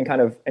street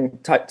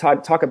and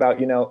talk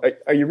about,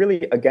 are you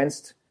really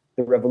against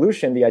the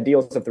revolution, the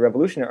ideals of the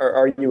revolution, or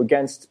are you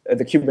against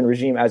the Cuban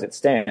regime as it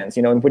stands?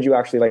 And would you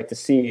actually like to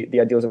see the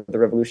ideals of the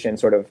revolution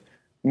sort of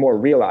more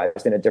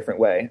realized in a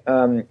different way?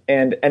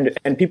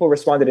 And people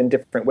responded in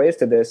different ways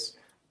to this.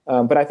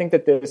 But I think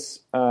that this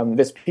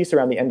piece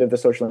around the end of the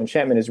social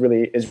enchantment is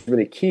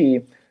really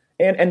key.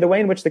 And the way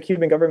in which the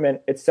Cuban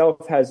government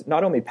itself has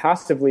not only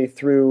passively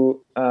through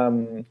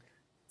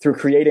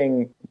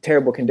creating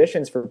terrible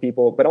conditions for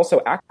people, but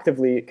also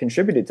actively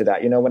contributed to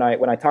that. When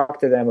I talk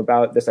to them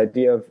about this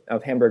idea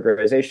of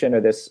hamburgerization, or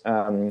this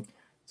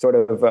sort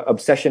of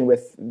obsession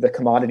with the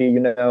commodity,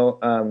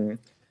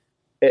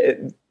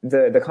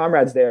 the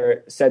comrades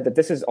there said that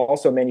this is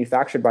also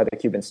manufactured by the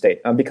Cuban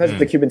state, because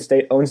the Cuban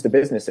state owns the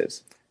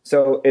businesses.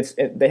 So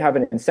they have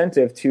an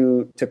incentive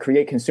to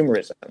create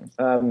consumerism.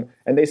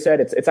 And they said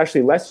it's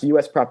actually less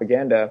U.S.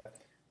 propaganda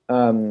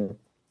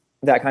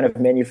that kind of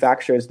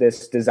manufactures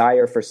this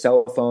desire for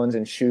cell phones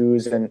and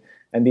shoes and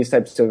these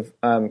types of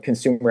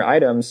consumer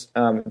items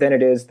than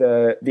it is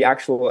the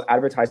actual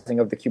advertising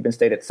of the Cuban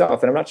state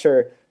itself. And I'm not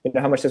sure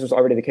how much this was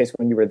already the case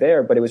when you were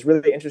there, but it was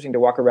really interesting to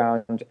walk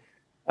around,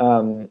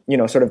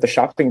 sort of the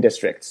shopping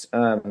districts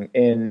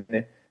in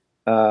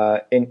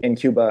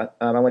Cuba.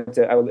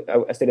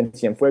 I stayed in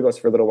Cienfuegos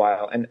for a little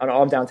while, and on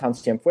all of downtown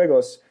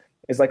Cienfuegos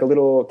is like a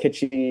little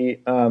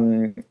kitschy,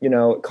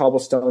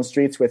 cobblestone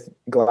streets with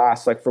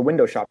glass, like for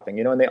window shopping,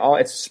 and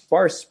it's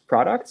sparse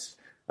products,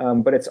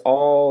 but it's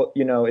all,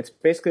 it's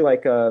basically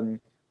like a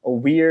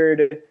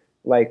weird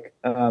like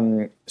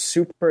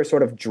super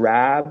sort of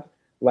drab,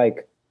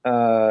 like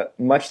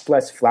much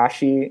less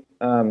flashy,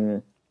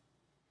 but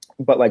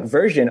like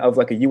version of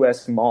like a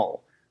U.S.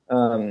 mall,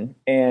 and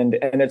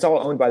it's all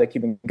owned by the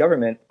Cuban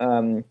government,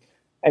 and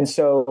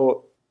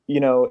so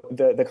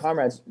the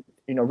comrades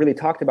really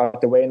talked about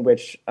the way in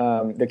which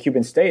the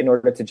Cuban state, in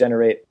order to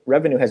generate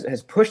revenue,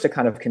 has pushed a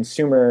kind of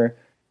consumer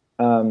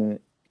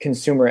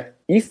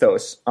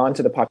ethos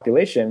onto the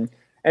population.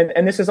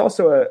 And this is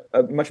also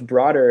a much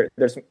broader,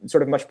 there's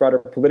sort of much broader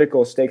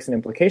political stakes and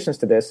implications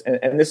to this.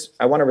 And this,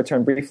 I want to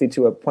return briefly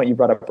to a point you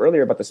brought up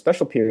earlier about the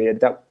special period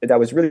that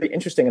was really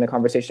interesting in a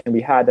conversation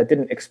we had that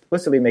didn't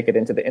explicitly make it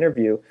into the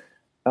interview,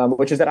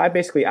 which is that I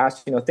basically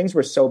asked, things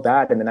were so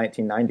bad in the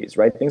 1990s,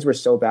 right? Things were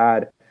so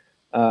bad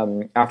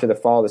after the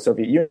fall of the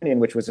Soviet Union,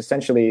 which was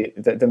essentially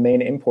the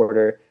main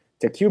importer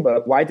to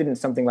Cuba. Why didn't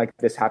something like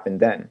this happen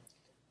then?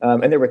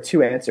 And there were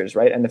two answers,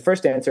 right? And the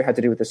first answer had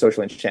to do with the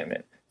social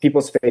enchantment,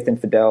 people's faith in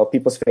Fidel,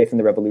 people's faith in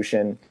the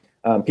revolution,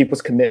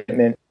 people's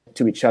commitment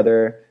to each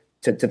other,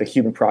 to the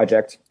Cuban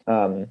project,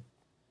 and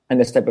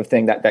this type of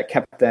thing that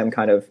kept them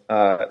kind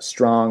of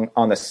strong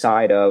on the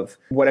side of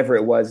whatever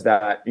it was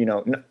that,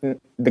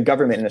 the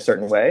government in a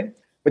certain way.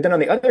 But then on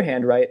the other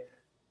hand, right,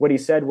 what he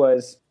said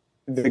was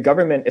the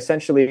government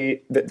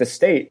essentially, the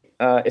state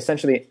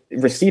essentially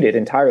receded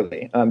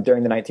entirely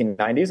during the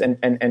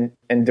 1990s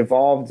and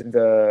devolved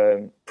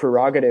the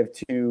prerogative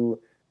to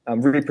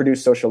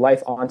reproduce social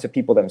life onto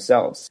people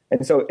themselves.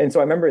 And so I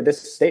remember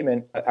this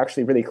statement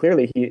actually really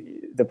clearly.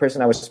 The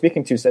person I was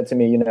speaking to said to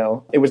me,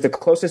 it was the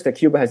closest that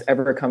Cuba has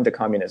ever come to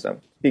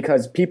communism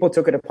because people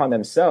took it upon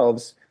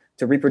themselves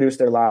to reproduce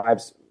their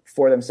lives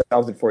for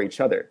themselves and for each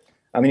other.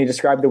 I mean, he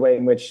described the way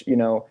in which,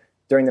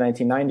 during the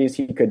 1990s,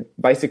 he could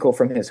bicycle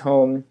from his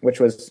home, which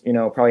was,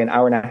 probably an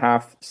hour and a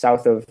half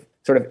south of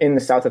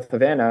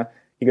Havana.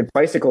 He could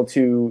bicycle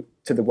to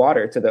the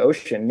water, to the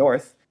ocean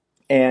north,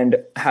 and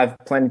have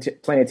plenty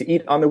to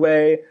eat on the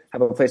way,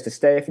 have a place to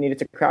stay if he needed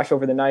to crash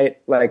over the night.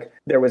 Like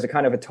there was a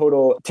kind of a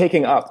total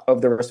taking up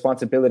of the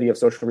responsibility of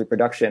social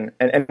reproduction.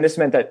 And this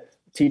meant that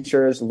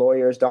teachers,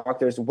 lawyers,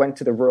 doctors went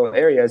to the rural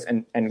areas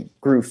and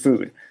grew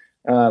food,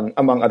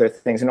 among other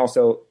things, and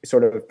also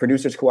sort of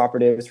producers'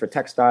 cooperatives for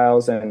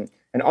textiles and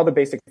all the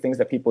basic things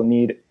that people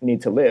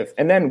need to live.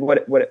 And then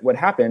what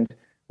happened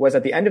was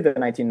at the end of the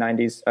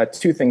 1990s,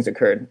 two things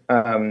occurred.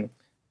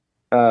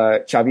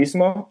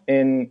 Chavismo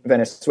in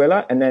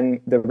Venezuela, and then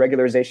the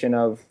regularization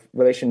of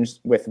relations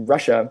with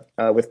Russia,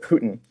 with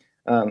Putin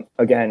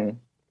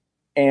again.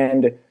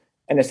 And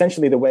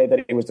essentially the way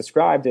that it was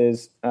described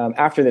is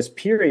after this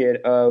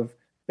period of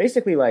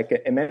basically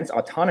like immense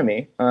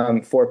autonomy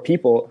for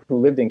people who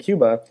lived in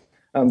Cuba,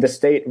 the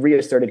state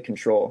reasserted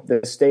control.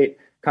 The state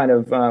kind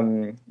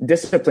of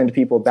disciplined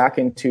people back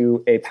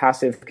into a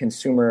passive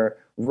consumer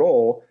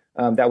role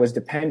that was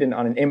dependent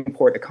on an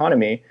import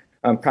economy,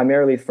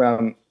 primarily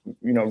from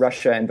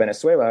Russia and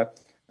Venezuela,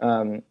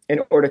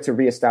 in order to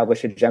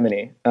reestablish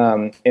hegemony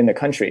in the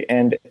country.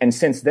 And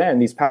since then,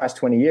 these past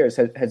 20 years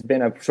has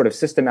been a sort of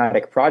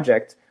systematic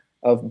project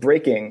of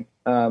breaking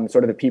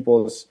sort of the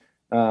people's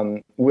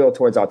will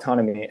towards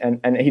autonomy.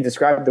 And he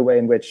described the way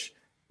in which,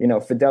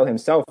 Fidel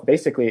himself,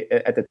 basically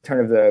at the turn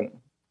of the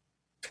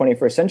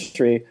 21st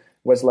century,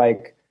 was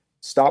like,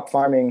 stop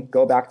farming,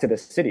 go back to the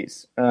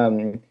cities,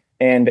 and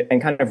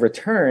kind of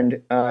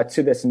returned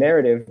to this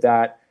narrative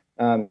that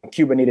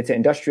Cuba needed to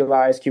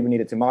industrialize, Cuba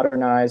needed to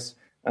modernize,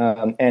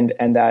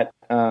 and that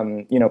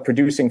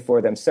producing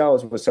for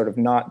themselves was sort of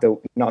not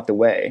the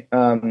way.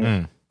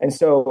 And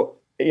so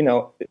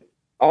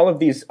all of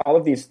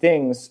these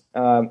things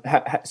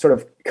sort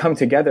of come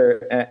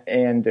together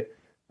and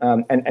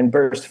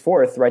burst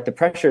forth. Right, the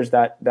pressures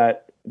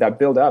that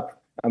build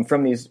up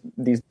from these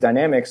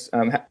dynamics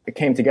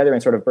came together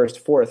and sort of burst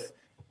forth.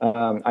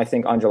 I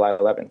think on July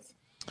 11th.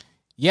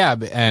 Yeah,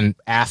 and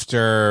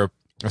after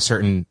a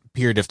certain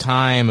period of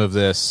time of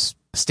this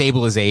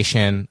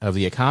stabilization of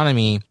the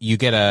economy, you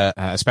get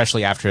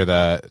especially after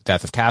the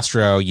death of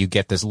Castro, you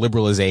get this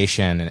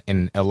liberalization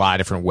in a lot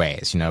of different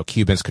ways.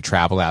 Cubans could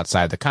travel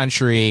outside the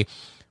country,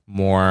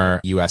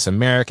 more U.S.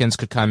 Americans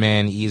could come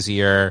in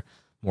easier,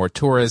 more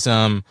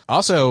tourism.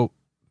 Also,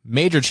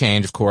 major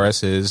change, of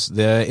course, is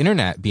the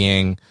internet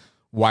being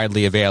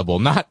widely available.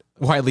 Not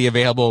widely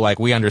available like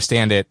we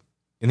understand it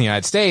in the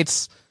United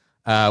States.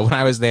 When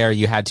I was there,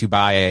 you had to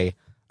buy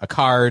a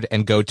card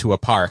and go to a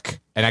park.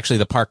 And actually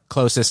the park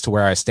closest to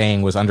where I was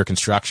staying was under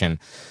construction.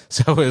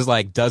 So it was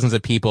like dozens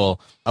of people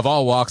of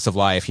all walks of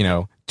life,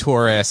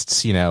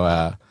 tourists,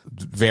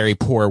 very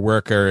poor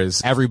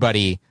workers,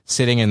 everybody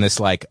sitting in this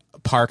like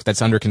park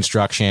that's under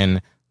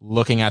construction,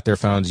 looking at their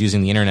phones,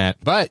 using the internet.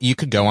 But you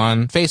could go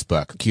on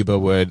Facebook. Cuba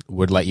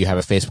would let you have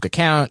a Facebook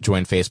account,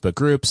 join Facebook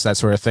groups, that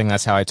sort of thing.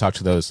 That's how I talked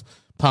to those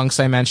punks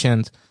I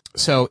mentioned.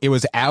 So it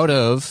was out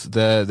of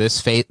this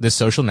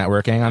social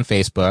networking on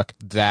Facebook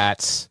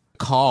that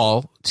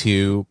call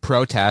to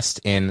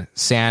protest in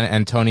San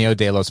Antonio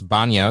de los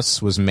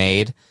Baños was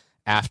made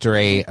after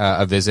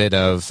a visit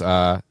of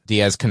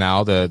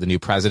Diaz-Canel, the new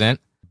president.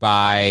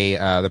 by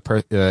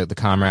the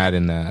comrade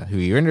who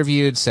you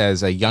interviewed,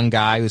 says a young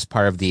guy who's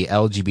part of the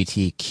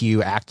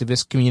LGBTQ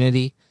activist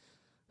community,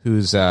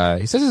 who's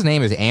he says his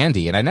name is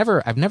Andy, and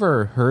I've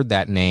never heard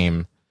that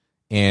name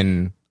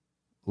in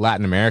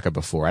Latin America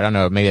before. I don't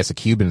know, maybe that's a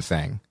Cuban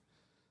thing,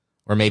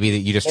 or maybe that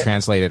you just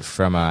translate it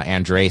from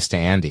Andres to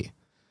Andy.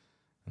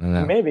 I don't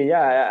know. Maybe,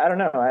 yeah. I don't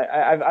know.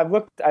 I've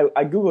looked.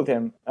 I googled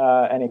him,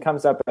 and it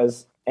comes up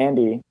as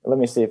Andy. Let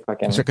me see if I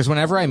can. Because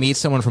whenever I meet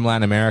someone from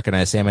Latin America and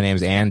I say my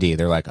name's Andy,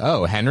 they're like,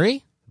 "Oh,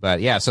 Henry."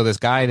 But yeah, so this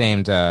guy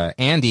named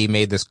Andy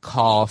made this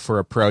call for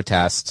a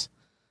protest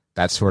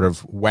that sort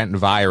of went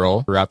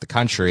viral throughout the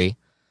country,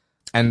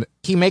 and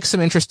he makes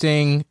some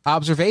interesting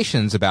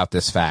observations about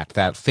this fact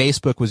that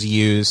Facebook was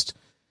used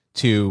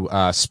to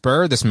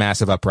spur this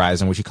massive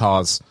uprising, which he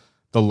calls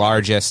the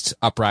largest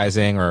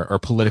uprising or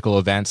political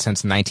event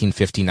since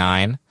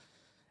 1959.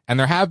 And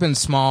there have been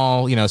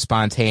small,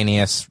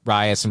 spontaneous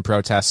riots and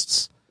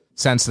protests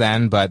since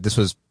then, but this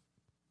was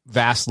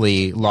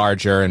vastly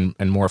larger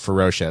and more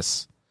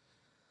ferocious.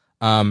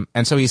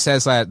 And so he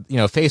says that,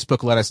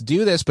 Facebook let us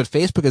do this, but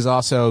Facebook is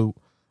also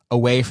a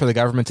way for the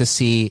government to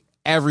see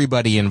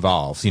everybody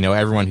involved,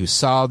 everyone who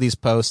saw these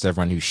posts,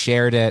 everyone who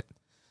shared it.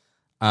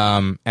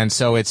 And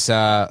so it's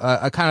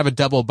a kind of a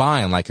double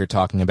bind, like you're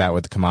talking about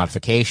with the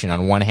commodification.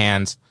 On one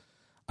hand,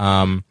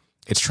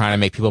 it's trying to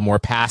make people more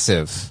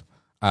passive.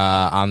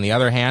 On the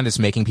other hand, it's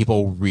making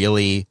people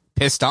really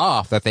pissed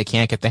off that they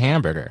can't get the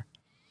hamburger.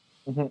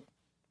 Mm-hmm.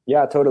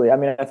 Yeah, totally. I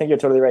mean, I think you're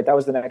totally right. That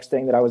was the next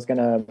thing that I was going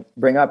to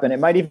bring up. And it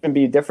might even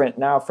be different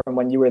now from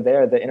when you were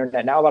there, the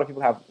internet. Now a lot of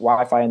people have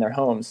Wi-Fi in their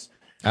homes.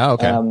 Oh,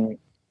 okay.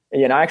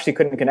 And I actually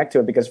couldn't connect to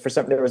it because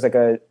there was like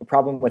a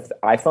problem with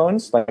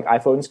iPhones. Like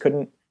iPhones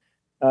couldn't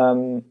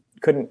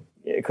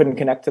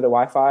connect to the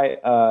Wi-Fi.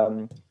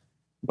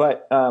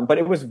 But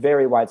it was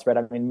very widespread.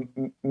 I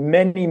mean,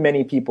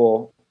 many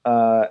people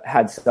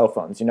had cell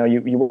phones.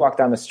 You walk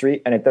down the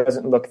street and it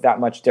doesn't look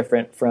that much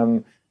different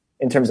from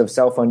in terms of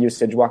cell phone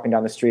usage walking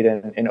down the street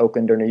in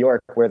Oakland or New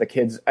York, where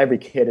every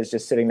kid is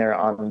just sitting there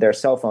on their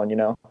cell phone,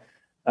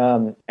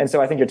 And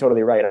so I think you're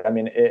totally right. I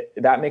mean,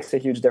 that makes a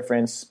huge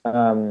difference.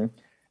 And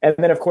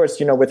then of course,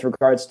 with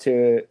regards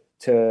to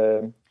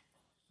the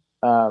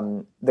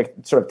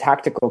sort of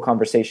tactical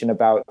conversation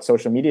about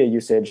social media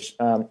usage,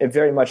 it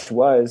very much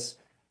was,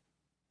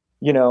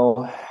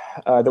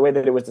 the way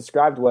that it was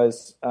described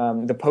was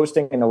the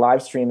posting and the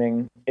live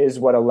streaming is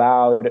what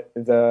allowed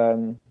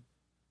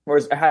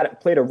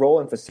played a role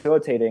in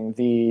facilitating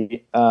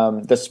the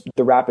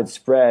rapid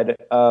spread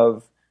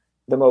of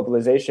the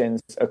mobilizations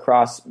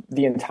across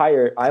the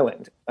entire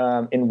island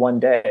in one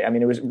day. I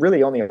mean, it was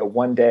really only a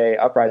 1-day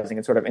uprising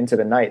and sort of into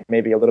the night,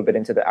 maybe a little bit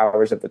into the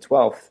hours of the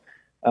 12th.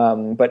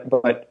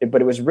 But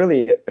it was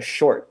really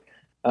short.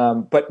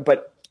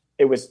 But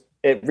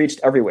it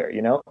reached everywhere,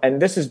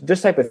 And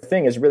this type of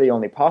thing is really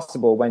only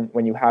possible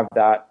when you have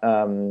that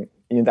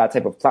that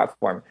type of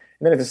platform.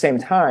 And then at the same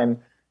time,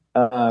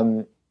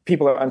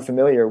 people are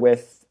unfamiliar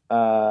with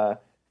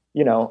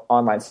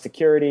online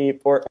security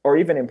or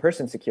even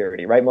in-person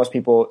security, right? Most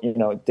people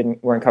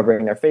weren't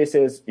covering their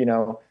faces.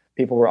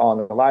 People were all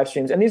on the live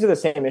streams, and these are the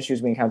same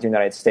issues we encounter in the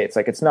United States.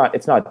 Like it's not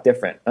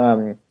different.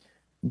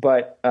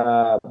 But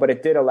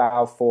it did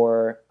allow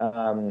for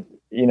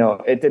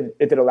it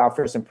did allow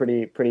for some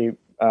pretty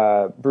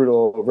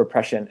brutal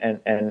repression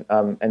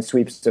and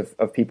sweeps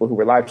of people who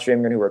were live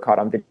streaming and who were caught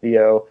on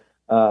video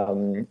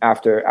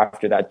after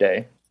that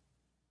day.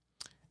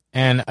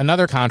 And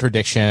another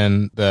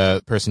contradiction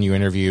the person you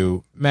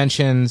interview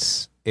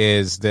mentions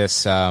is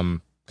this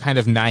kind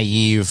of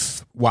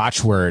naive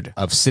watchword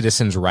of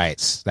citizens'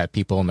 rights that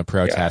people in the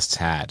protests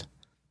had.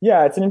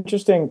 Yeah, it's an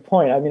interesting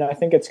point. I mean, I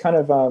think it's kind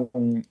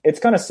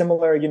of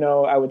similar.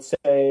 I would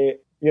say,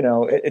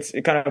 it's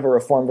kind of a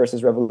reform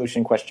versus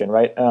revolution question,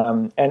 right?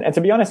 And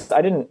to be honest,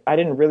 I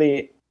didn't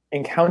really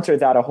encounter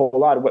that a whole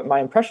lot. What my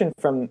impression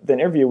from the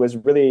interview was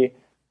really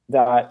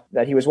that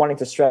he was wanting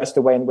to stress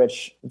the way in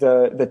which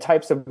the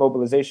types of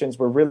mobilizations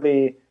were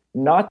really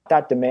not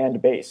that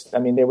demand based. I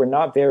mean, the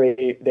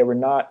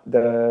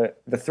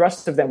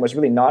thrust of them was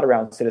really not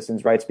around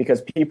citizens' rights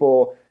because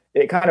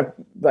it kind of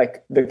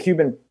like the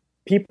Cuban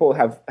people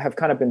have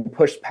kind of been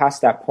pushed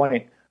past that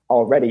point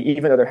already,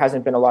 even though there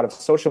hasn't been a lot of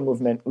social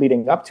movement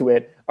leading up to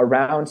it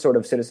around sort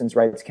of citizens'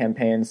 rights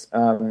campaigns.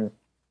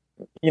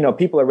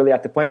 People are really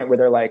at the point where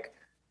they're like,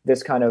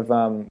 this kind of,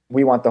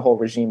 we want the whole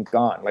regime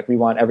gone. Like we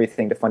want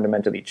everything to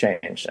fundamentally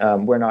change.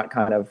 We're not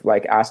kind of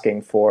like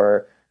asking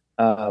for,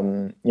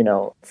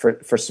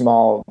 for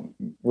small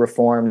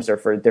reforms or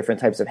for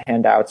different types of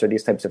handouts or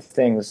these types of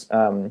things.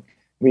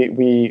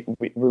 We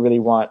really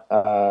want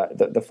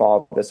the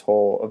fall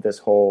of this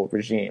whole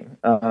regime.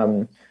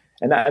 And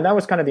that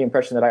was kind of the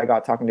impression that I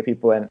got talking to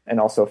people and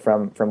also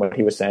from what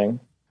he was saying.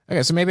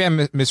 Okay, so maybe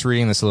I'm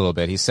misreading this a little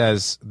bit. He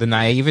says, the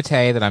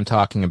naivete that I'm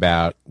talking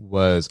about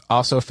was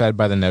also fed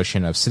by the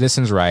notion of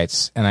citizens'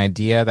 rights, an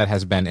idea that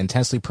has been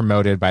intensely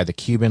promoted by the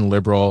Cuban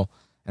liberal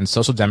and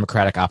social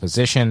democratic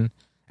opposition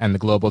and the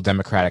global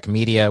democratic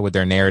media with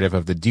their narrative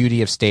of the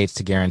duty of states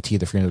to guarantee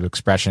the freedom of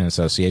expression,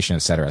 association,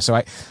 etc.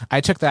 So I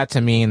took that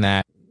to mean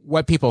that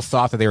what people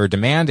thought that they were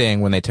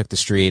demanding when they took the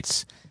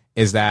streets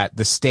is that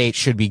the state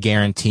should be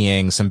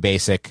guaranteeing some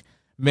basic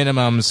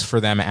minimums for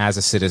them as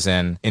a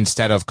citizen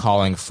instead of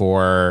calling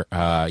for,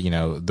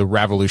 the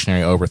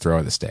revolutionary overthrow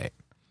of the state.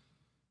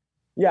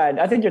 Yeah, and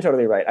I think you're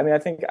totally right. I mean, I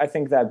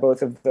think that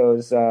both of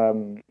those.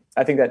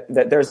 I think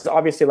that there's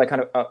obviously like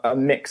kind of a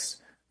mix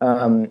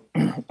of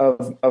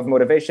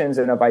motivations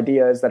and of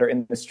ideas that are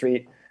in the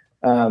street,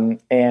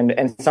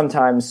 and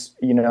sometimes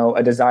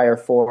a desire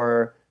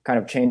for kind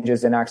of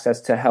changes in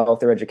access to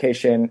health or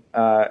education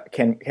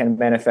can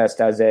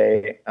manifest as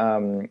a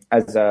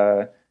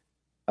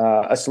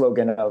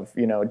slogan of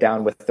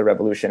down with the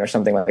revolution or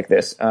something like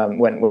this,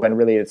 when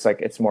really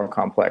it's more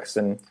complex.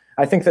 And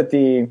I think that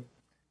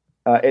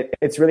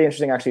it's really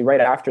interesting actually.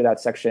 Right after that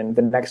section,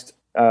 the next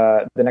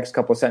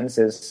couple of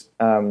sentences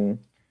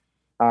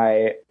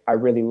I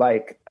really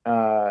like.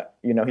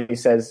 He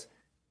says,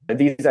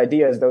 these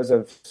ideas, those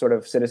of sort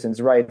of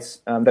citizens'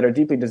 rights, that are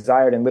deeply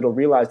desired and little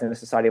realized in a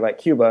society like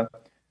Cuba,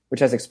 which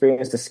has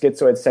experienced a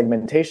schizoid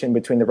segmentation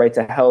between the right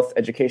to health,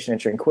 education,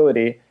 and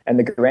tranquility, and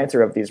the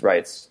grantor of these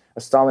rights, a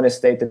Stalinist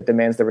state that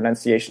demands the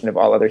renunciation of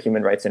all other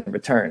human rights in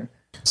return.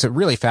 So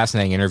really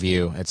fascinating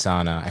interview. It's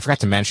on, I forgot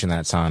to mention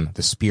that it's on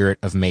the Spirit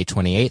of May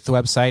 28th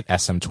website,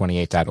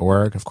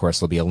 sm28.org. Of course,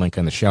 there'll be a link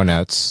in the show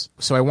notes.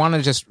 So I want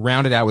to just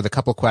round it out with a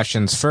couple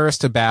questions.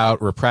 First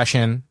about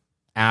repression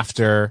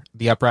after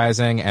the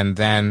uprising, and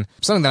then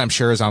something that I'm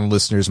sure is on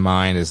listeners'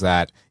 mind is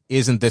that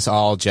isn't this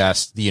all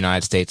just the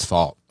United States'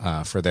 fault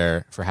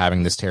for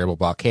having this terrible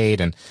blockade?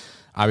 And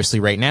obviously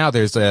right now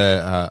there's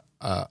a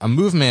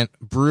movement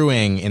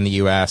brewing in the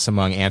U.S.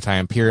 among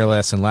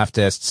anti-imperialists and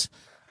leftists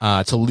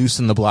to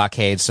loosen the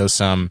blockade so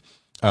some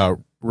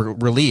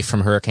relief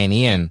from Hurricane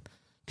Ian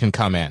can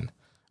come in,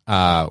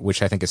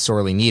 which I think is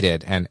sorely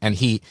needed. And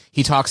he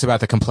talks about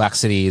the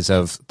complexities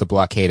of the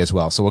blockade as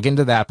well. So we'll get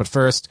into that. But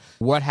first,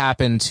 what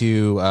happened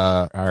to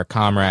our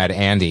comrade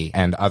Andy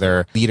and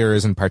other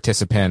leaders and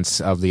participants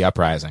of the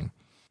uprising?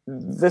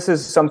 This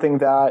is something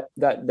that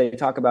they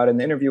talk about in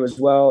the interview as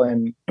well.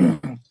 And,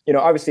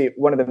 obviously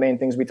one of the main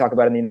things we talk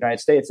about in the United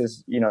States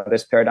is,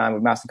 this paradigm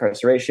of mass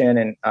incarceration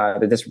and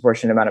the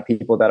disproportionate amount of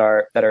people that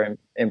are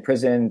in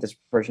prison,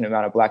 disproportionate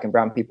amount of Black and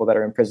brown people that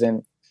are in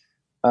prison.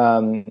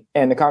 And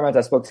the comrades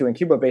I spoke to in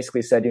Cuba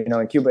basically said,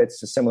 in Cuba,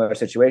 it's a similar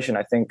situation.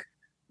 I think,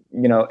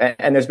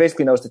 and there's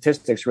basically no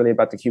statistics really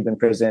about the Cuban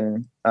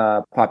prison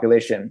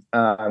population.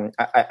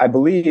 I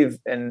believe,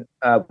 and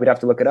we'd have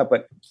to look it up,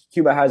 but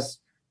Cuba has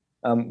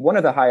one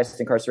of the highest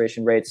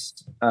incarceration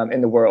rates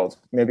in the world,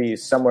 maybe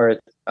somewhere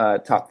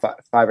top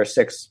five or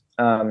six.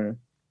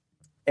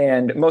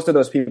 And most of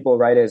those people,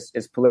 right, is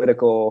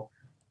political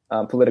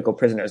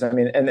prisoners. I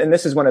mean, and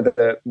this is one of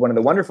the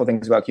wonderful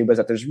things about Cuba is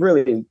that there's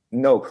really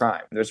no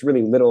crime. There's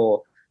really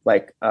little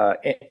like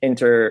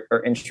inter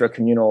or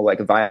intra-communal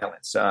like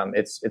violence.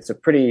 It's a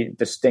pretty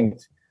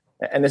distinct,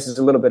 and this is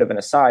a little bit of an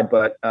aside,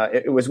 but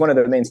it was one of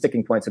the main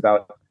sticking points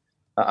about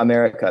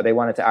America. They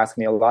wanted to ask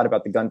me a lot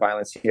about the gun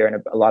violence here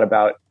and a lot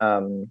about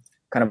kind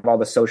of all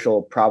the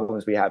social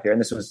problems we have here.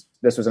 And this was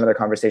another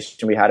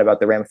conversation we had about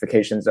the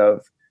ramifications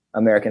of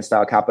American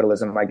style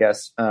capitalism, I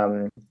guess.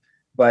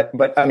 But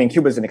I mean,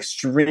 Cuba is an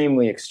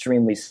extremely,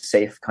 extremely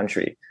safe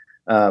country.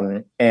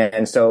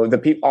 And so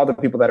all the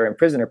people that are in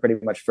prison are pretty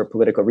much for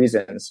political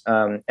reasons.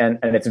 And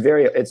it's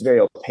very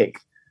opaque.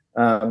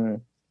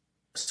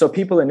 So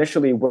people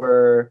initially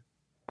were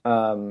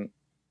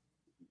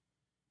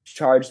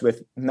charged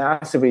with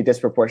massively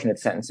disproportionate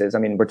sentences. I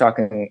mean, we're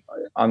talking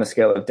on the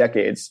scale of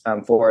decades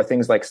for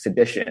things like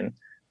sedition.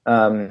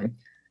 And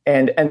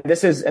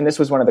this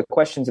was one of the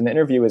questions in the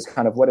interview is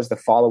kind of what has the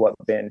follow-up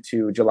been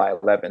to July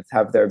 11th?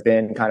 Have there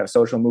been kind of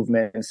social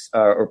movements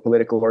or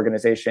political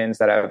organizations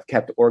that have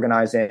kept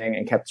organizing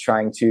and kept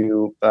trying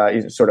to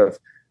sort of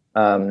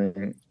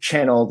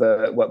channel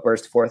what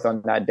burst forth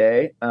on that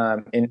day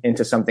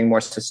into something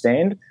more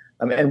sustained?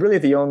 And really,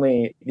 the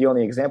only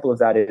example of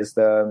that is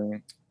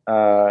the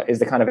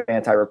kind of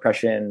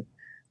anti-repression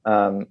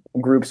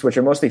groups, which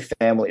are mostly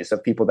families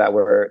of people that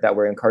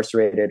were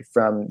incarcerated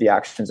from the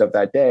actions of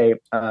that day,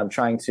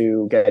 trying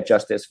to get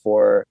justice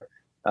for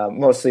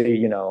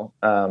mostly,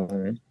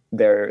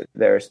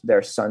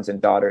 their sons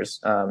and daughters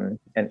and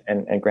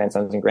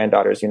grandsons and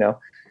granddaughters,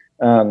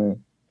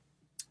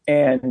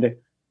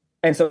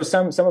 and so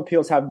some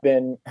appeals have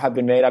been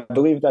made. I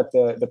believe that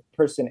the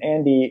person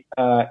Andy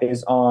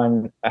is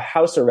on a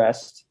house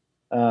arrest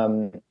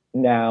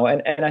now,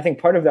 and I think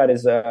part of that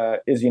is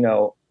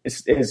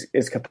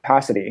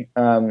capacity.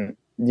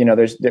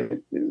 There's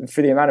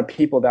for the amount of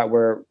people that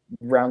were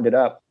rounded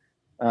up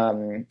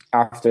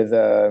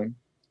after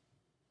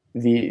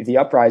the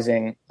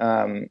uprising,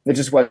 there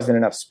just wasn't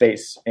enough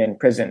space in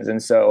prisons,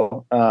 and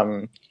so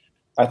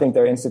I think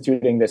they're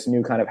instituting this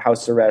new kind of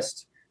house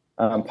arrest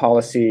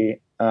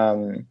policy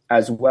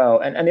as well.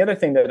 And the other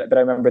thing that I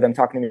remember them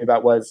talking to me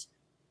about was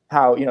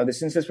how,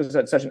 since this was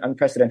such an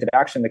unprecedented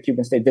action, the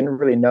Cuban state didn't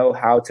really know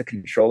how to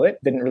control it,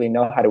 didn't really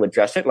know how to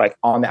address it, like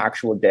on the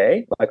actual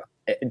day, like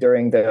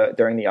during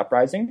the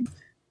uprising.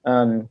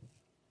 And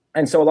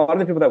so a lot of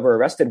the people that were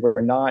arrested were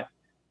not,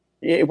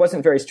 it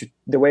wasn't very,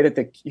 the way that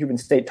the Cuban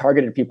state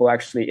targeted people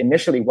actually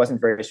initially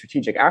wasn't very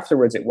strategic.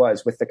 Afterwards, it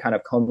was with the kind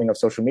of combing of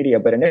social media.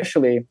 But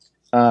initially,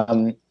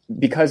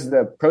 because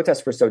the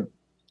protests were so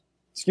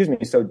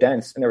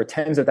dense and there were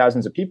tens of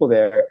thousands of people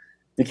there,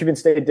 the Cuban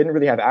state didn't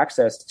really have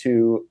access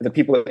to the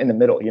people in the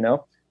middle,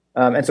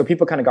 and so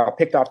people kind of got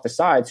picked off the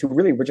sides who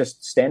really were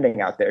just standing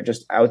out there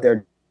just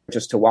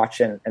to watch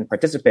and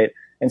participate.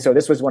 And so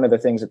this was one of the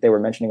things that they were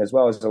mentioning as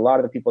well, is a lot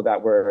of the people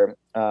that were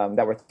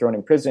thrown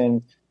in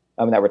prison,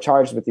 that were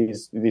charged with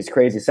these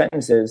crazy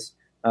sentences,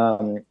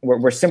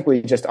 were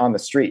simply just on the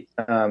street,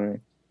 and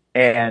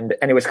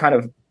it was kind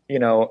of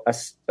a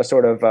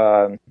sort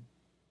of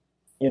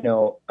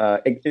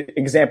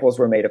examples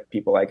were made of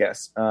people, I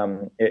guess,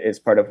 is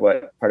part of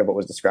what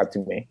was described to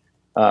me.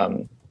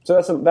 So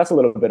that's a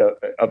little bit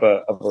of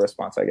a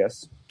response, I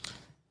guess.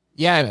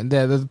 Yeah,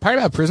 the part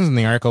about prisons in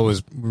the article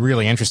was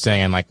really interesting,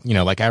 and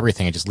like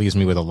everything, it just leaves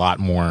me with a lot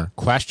more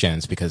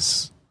questions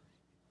because,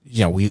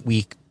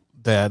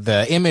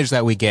 the image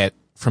that we get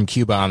from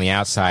Cuba on the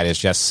outside is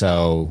just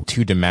so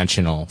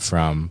two-dimensional,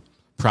 from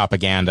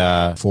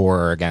propaganda for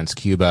or against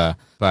Cuba.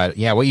 But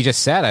yeah, what you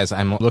just said, as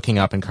I'm looking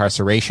up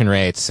incarceration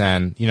rates,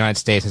 and the United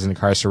States has an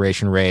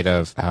incarceration rate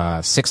of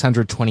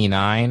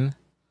 629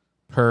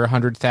 per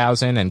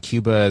 100,000, and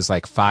Cuba is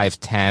like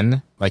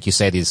 510. Like you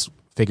say, these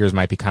figures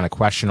might be kind of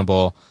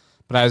questionable.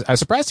 But I was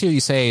surprised to hear you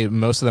say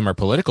most of them are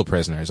political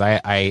prisoners.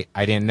 I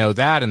didn't know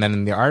that. And then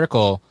in the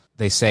article,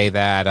 they say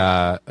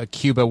that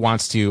Cuba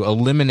wants to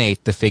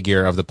eliminate the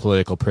figure of the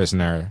political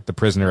prisoner, the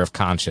prisoner of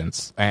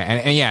conscience.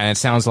 And it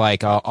sounds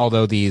like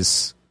although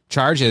these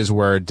charges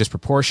were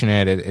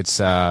disproportionate, it's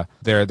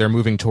they're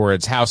moving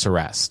towards house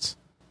arrest.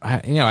 I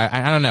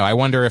don't know. I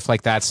wonder if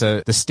that's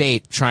the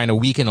state trying to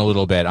weaken a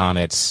little bit on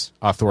its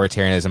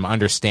authoritarianism,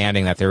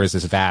 understanding that there is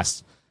this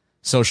vast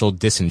social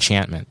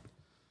disenchantment.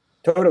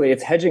 Totally,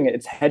 it's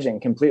hedging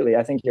completely.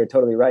 I think you're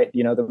totally right.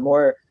 The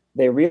more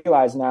they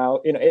realize now,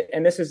 and I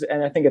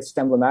think it's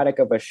emblematic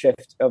of a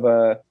shift of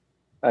a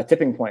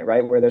tipping point,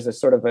 right? Where there's a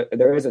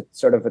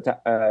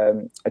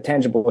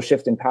tangible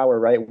shift in power,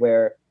 right?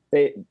 Where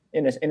they,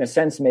 in a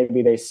sense,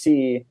 maybe they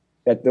see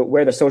that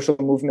where the social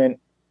movement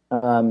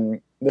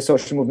power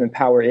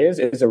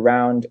is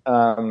around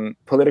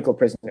political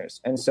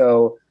prisoners, and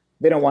so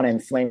they don't want to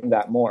inflame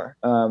that more.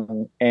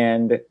 And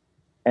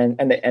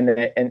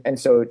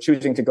so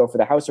choosing to go for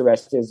the house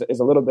arrest is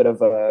a little bit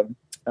of a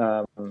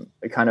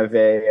kind of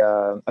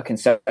a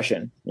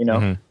concession,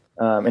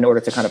 Mm-hmm. In order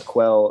to kind of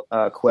quell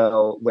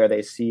where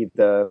they see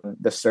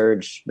the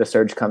surge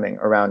coming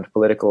around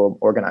political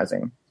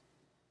organizing.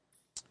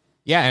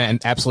 Yeah, and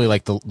absolutely,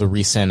 like the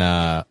recent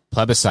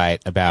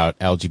plebiscite about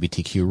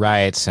LGBTQ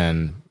rights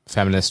and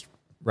feminist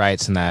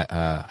rights, and that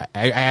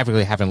I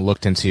really haven't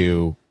looked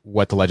into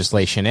what the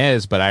legislation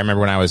is, but I remember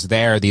when I was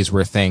there, these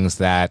were things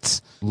that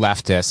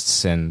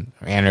leftists and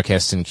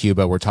anarchists in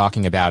Cuba were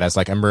talking about as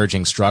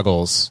emerging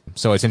struggles.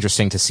 So it's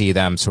interesting to see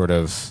them sort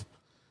of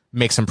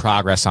make some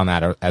progress on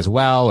that as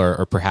well,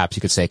 or perhaps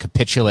you could say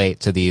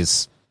capitulate to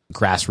these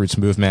grassroots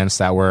movements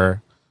that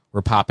were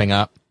popping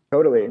up.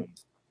 Totally.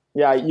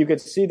 Yeah, you could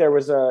see there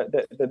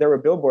were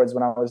billboards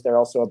when I was there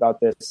also about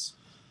this,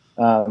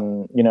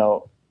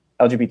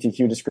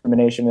 LGBTQ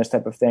discrimination, this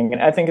type of thing.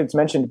 And I think it's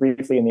mentioned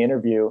briefly in the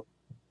interview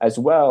as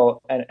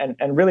well,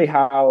 and really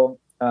how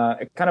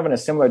kind of in a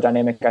similar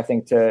dynamic, I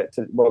think, to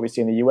what we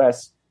see in the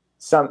U.S.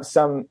 Some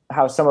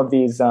of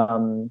these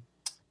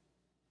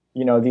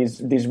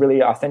these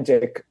really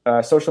authentic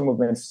social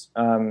movements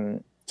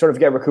sort of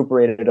get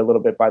recuperated a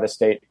little bit by the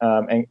state,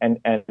 and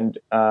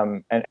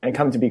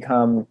come to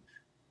become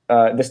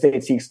the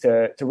state seeks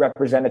to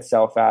represent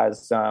itself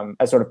as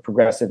sort of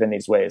progressive in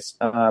these ways,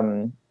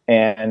 and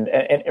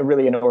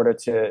really in order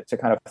to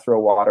kind of throw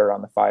water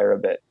on the fire a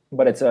bit.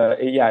 But it's a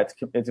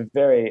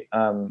very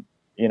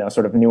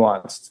sort of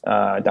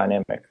nuanced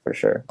dynamic for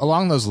sure.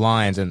 Along those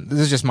lines, and this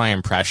is just my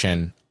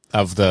impression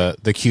of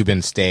the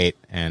Cuban state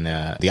and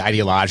the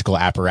ideological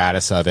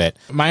apparatus of it.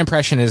 My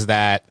impression is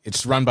that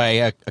it's run by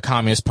a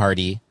communist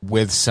party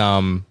with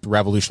some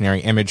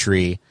revolutionary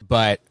imagery,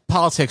 but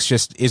politics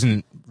just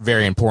isn't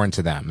very important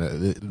to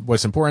them.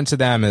 What's important to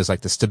them is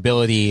the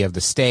stability of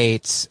the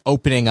state,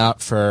 opening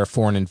up for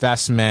foreign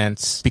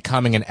investments,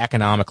 becoming an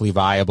economically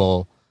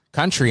viable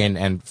country,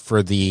 and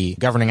for the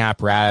governing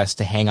apparatus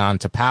to hang on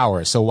to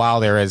power. So while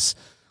there is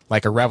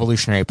a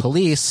revolutionary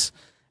police,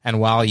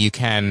 and while you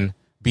can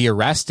be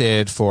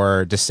arrested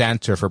for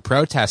dissent or for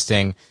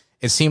protesting,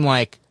 it seemed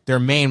like their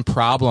main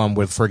problem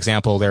with, for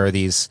example, there are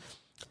these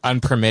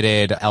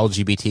unpermitted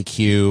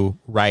LGBTQ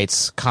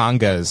rights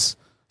congas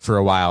for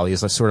a while,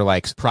 these sort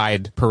of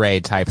pride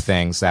parade type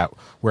things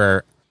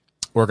where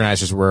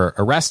organizers were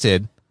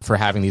arrested for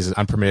having these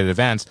unpermitted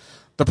events.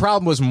 the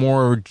problem was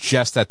more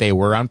just that they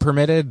were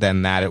unpermitted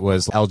than that it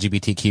was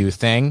LGBTQ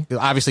thing.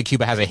 Obviously,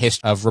 Cuba has a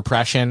history of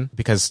repression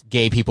because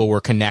gay people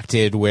were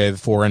connected with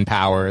foreign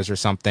powers or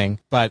something.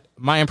 But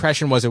my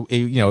impression was,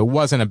 it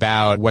wasn't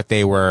about what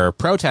they were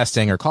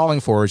protesting or calling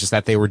for, it was just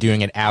that they were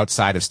doing it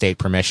outside of state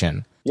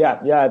permission.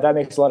 Yeah, that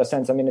makes a lot of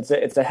sense. I mean, it's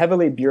a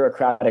heavily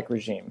bureaucratic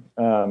regime.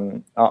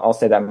 I'll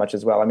say that much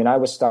as well. I mean, I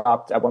was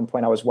stopped at one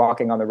point. I was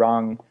walking on the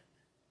wrong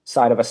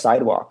side of a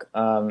sidewalk,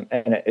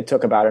 and it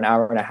took about an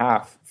hour and a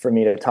half for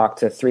me to talk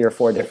to 3 or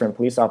 4 different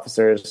police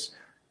officers,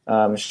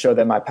 show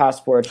them my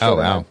passport, show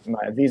them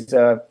my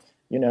visa.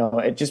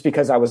 Just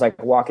because I was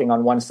like walking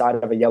on one side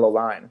of a yellow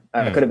line.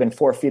 I could have been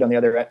 4 feet on the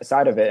other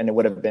side of it, and it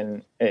wouldn't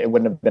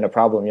have been a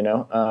problem.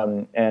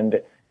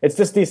 And it's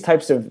just these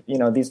types of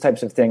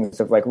things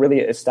of like really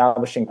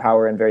establishing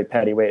power in very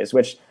petty ways,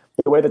 which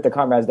the way that the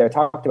comrades there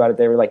talked about it,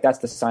 they were like, that's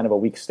the sign of a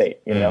weak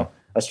state.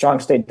 A strong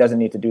state doesn't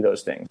need to do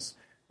those things.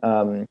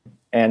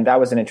 And that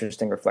was an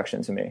interesting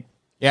reflection to me.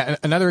 Yeah.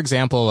 Another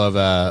example of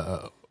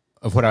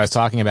what I was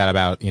talking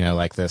about,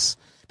 like this,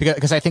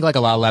 because I think like a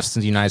lot of leftists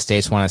in the United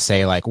States want to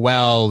say like,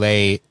 well,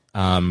 they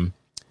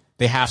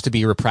have to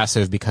be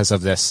repressive because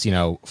of this,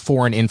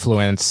 foreign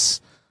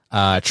influence,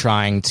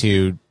 trying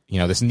to,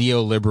 this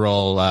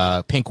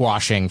neoliberal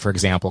pinkwashing, for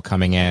example,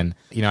 coming in.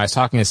 I was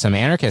talking to some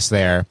anarchists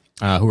there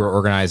who were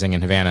organizing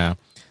in Havana,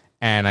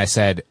 and I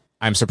said,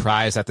 I'm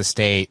surprised that the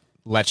state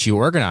lets you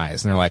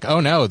organize. And they're like, oh,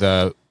 no,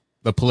 the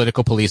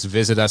political police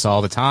visit us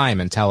all the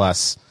time and tell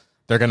us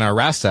they're going to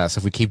arrest us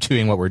if we keep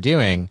doing what we're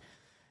doing.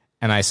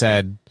 And I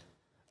said,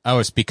 oh,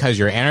 it's because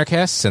you're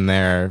anarchists and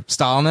they're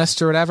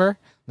Stalinists or whatever? And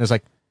it's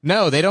like,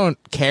 no, they don't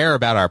care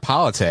about our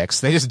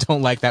politics. They just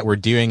don't like that we're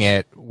doing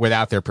it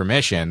without their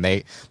permission.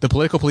 The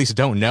political police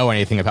don't know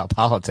anything about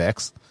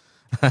politics.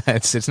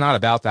 It's not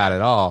about that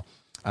at all.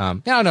 I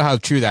don't know how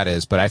true that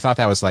is, but I thought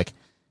that was like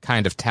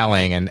kind of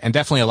telling and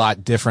definitely a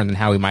lot different than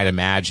how we might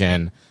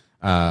imagine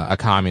a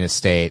communist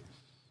state.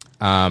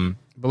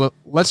 But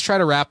let's try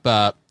to wrap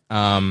up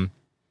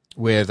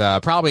with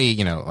probably,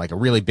 like a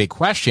really big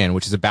question,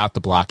 which is about the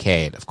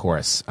blockade, of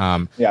course.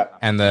 Yeah.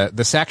 And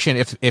the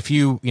section, if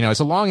you, it's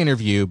a long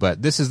interview,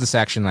 but this is the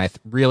section I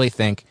really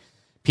think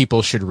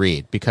people should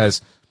read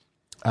because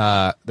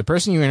the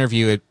person you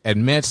interview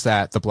admits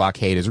that the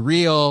blockade is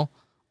real.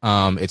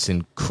 It's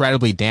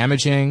incredibly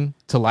damaging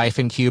to life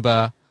in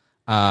Cuba.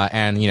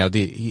 And,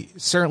 he's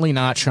certainly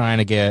not trying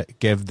to get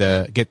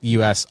the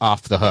U.S.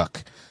 off the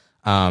hook.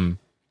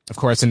 Of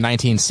course, in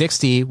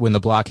 1960, when the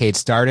blockade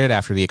started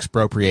after the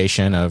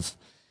expropriation of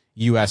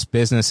U.S.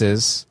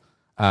 businesses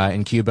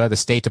in Cuba, the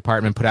State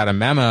Department put out a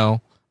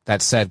memo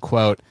that said,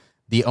 quote,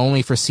 the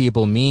only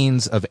foreseeable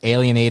means of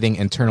alienating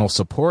internal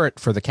support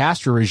for the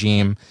Castro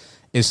regime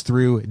is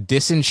through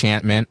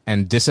disenchantment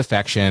and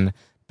disaffection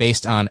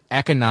based on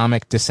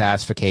economic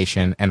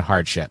dissatisfaction and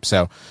hardship.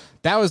 So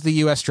that was the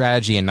U.S.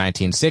 strategy in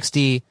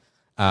 1960.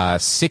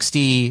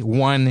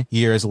 61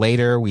 years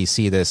later, we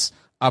see this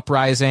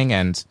uprising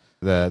and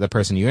the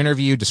person you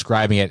interviewed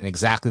describing it in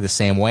exactly the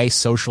same way,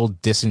 social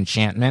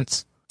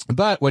disenchantment.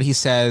 But what he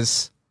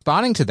says,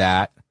 responding to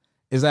that,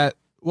 is that,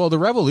 well, the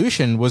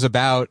revolution was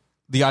about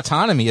the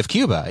autonomy of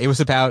Cuba. It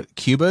was about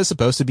Cuba is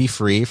supposed to be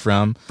free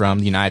from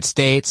the United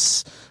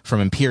States,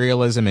 from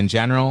imperialism in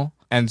general.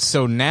 And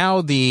so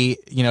now the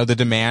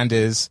demand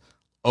is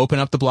open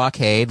up the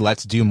blockade.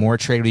 Let's do more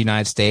trade with the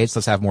United States.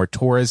 Let's have more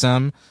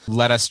tourism.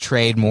 Let us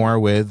trade more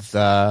with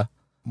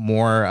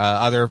more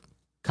other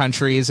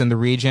countries in the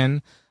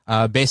region.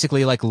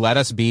 Basically, like, let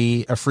us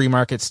be a free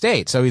market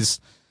state. So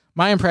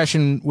my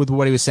impression with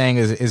what he was saying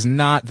is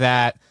not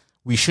that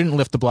we shouldn't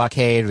lift the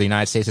blockade or the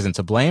United States isn't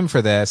to blame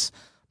for this,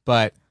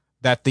 but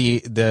that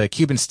the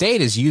Cuban state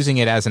is using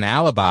it as an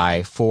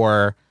alibi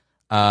for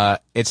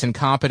its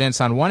incompetence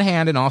on one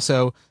hand and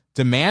also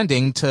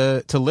demanding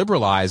to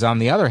liberalize on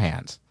the other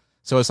hand.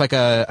 So it's like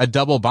a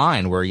double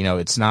bind where,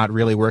 it's not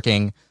really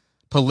working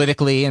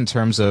politically in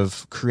terms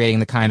of creating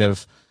the kind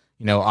of,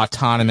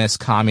 autonomous,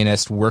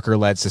 communist,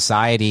 worker-led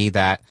society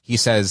that he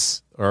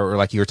says, or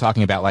like you were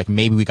talking about, like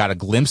maybe we got a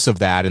glimpse of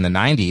that in the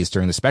 90s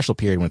during the special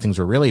period when things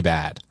were really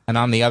bad. And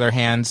on the other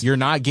hand, you're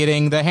not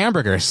getting the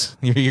hamburgers.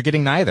 You're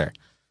getting neither.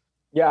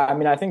 Yeah, I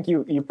mean, I think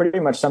you pretty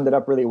much summed it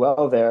up really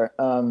well there.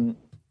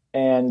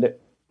 And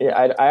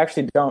I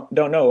actually don't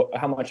know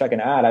how much I can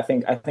add. I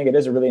think it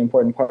is a really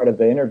important part of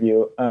the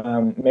interview.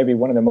 Maybe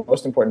one of the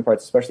most important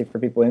parts, especially for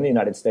people in the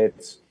United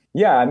States.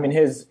 Yeah, I mean,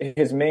 his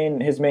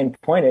main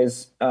point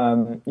is,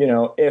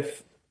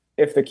 if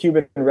the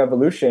Cuban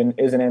Revolution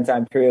is an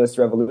anti-imperialist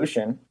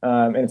revolution,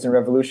 and it's a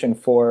revolution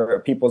for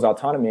people's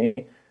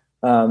autonomy,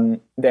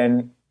 then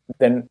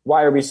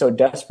why are we so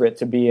desperate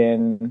to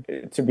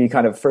be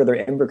kind of further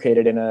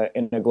imbricated in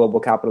a global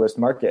capitalist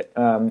market,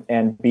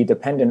 and be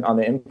dependent on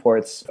the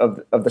imports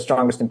of the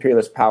strongest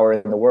imperialist power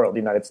in the world, the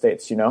United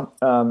States,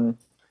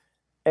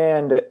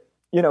 and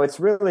it's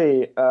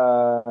really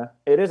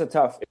it is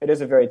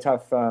a very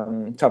tough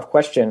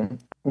question,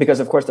 because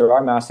of course there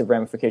are massive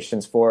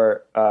ramifications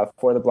for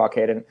the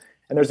blockade, and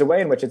there's a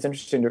way in which it's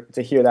interesting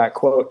to hear that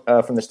quote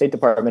from the State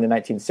Department in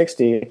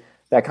 1960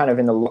 that kind of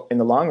in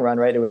the long run,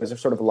 right, it was a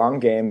sort of a long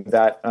game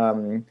that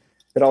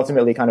that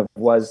ultimately kind of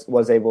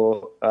was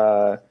able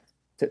to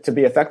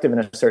be effective in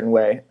a certain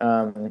way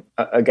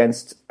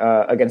against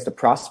the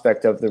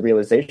prospect of the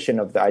realization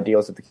of the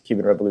ideals of the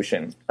Cuban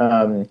Revolution.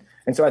 And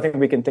so I think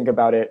we can think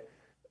about it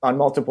on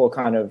multiple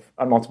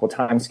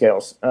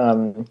timescales.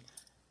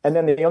 And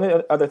then the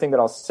only other thing that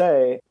I'll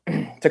say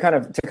to kind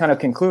of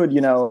conclude,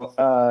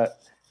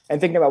 and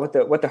thinking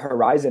about what the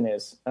horizon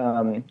is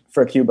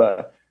for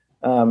Cuba,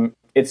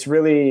 it's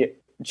really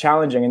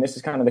challenging, and this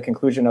is kind of the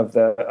conclusion of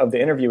the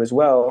interview as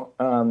well.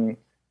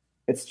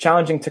 It's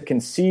challenging to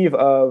conceive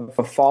of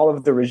a fall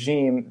of the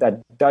regime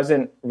that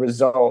doesn't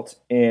result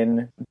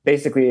in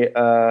basically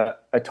a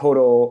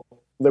total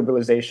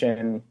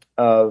liberalization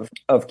of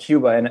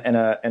Cuba and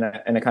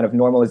a kind of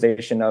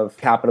normalization of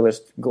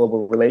capitalist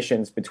global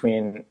relations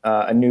between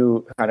a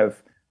new kind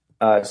of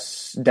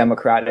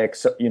democratic,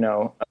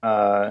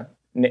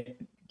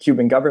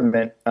 Cuban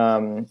government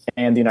and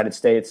the United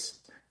States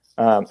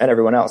and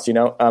everyone else,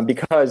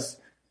 because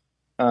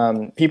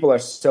people are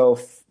so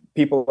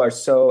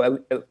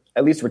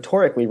at least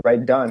rhetorically,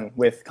 right, done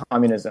with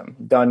communism,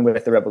 done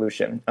with the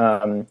revolution,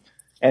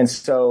 and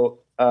so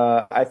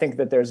I think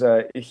that there's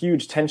a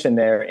huge tension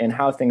there in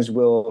how things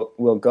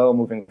will go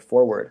moving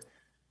forward,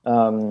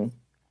 and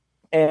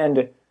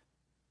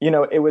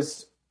it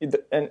was,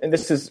 and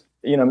this is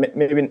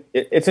maybe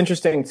it's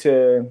interesting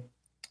to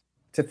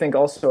think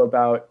also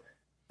about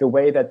the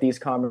way that these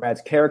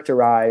comrades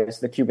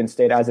characterize the Cuban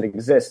state as it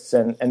exists,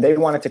 and they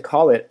wanted to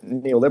call it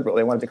neoliberal.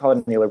 They wanted to call it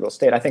a neoliberal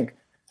state. I think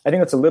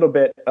that's a little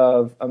bit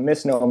of a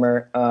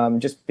misnomer,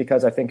 just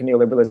because I think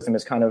neoliberalism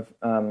is kind of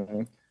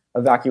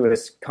a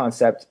vacuous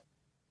concept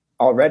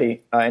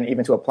already, and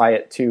even to apply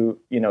it to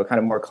kind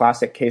of more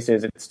classic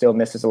cases, it still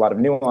misses a lot of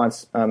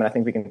nuance. And I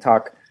think we can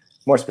talk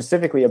more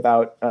specifically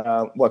about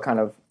what kind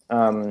of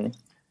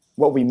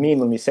what we mean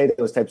when we say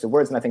those types of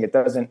words. And I think it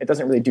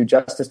doesn't really do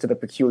justice to the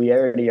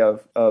peculiarity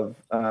of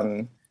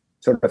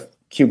sort of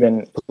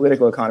Cuban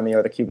political economy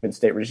or the Cuban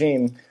state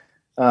regime.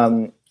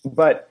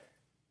 But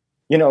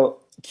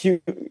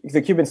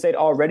the Cuban state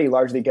already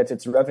largely gets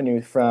its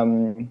revenue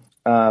from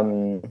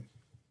from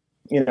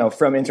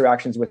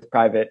interactions with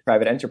private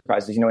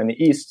enterprises. In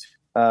the East,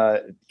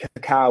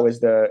 cacao is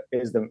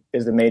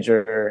the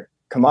major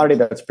commodity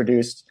that's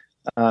produced,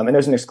 and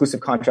there's an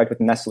exclusive contract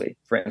with Nestle,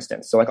 for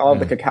instance. So, like all of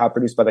the cacao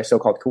produced by the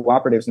so-called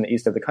cooperatives in the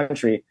east of the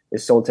country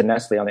is sold to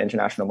Nestle on the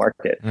international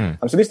market.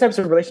 So these types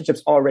of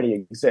relationships already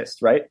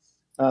exist, right?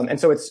 And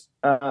so it's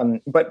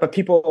but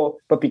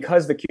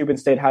because the Cuban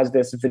state has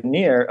this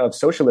veneer of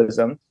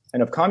socialism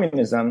and of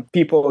communism,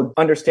 people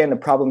understand the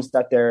problems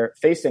that they're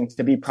facing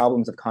to be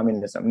problems of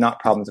communism,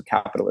 not problems of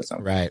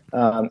capitalism. Right.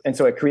 And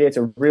so it creates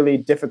a really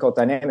difficult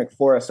dynamic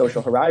for a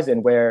social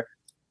horizon where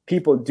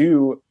people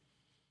do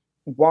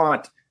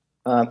want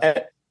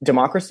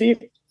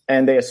democracy,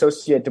 and they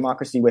associate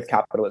democracy with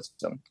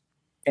capitalism.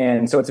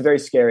 And so it's very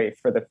scary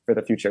for the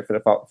future, for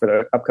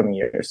the upcoming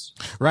years.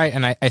 Right,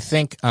 and I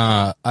think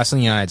us in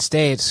the United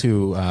States,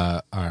 who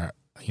are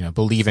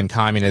believe in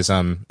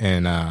communism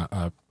in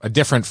a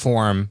different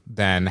form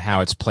than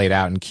how it's played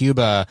out in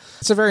Cuba,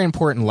 it's a very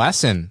important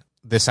lesson.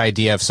 This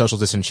idea of social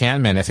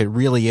disenchantment, if it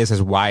really is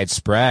as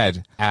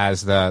widespread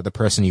as the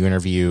person you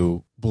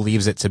interview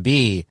believes it to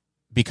be.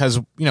 Because,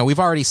 we've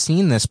already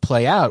seen this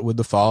play out with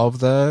the fall of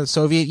the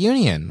Soviet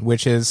Union,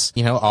 which is,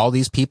 all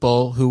these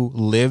people who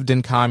lived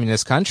in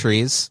communist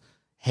countries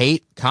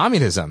hate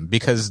communism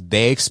because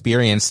they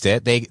experienced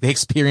it. They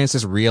experienced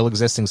this real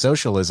existing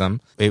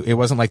socialism. It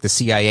wasn't like the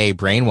CIA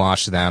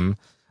brainwashed them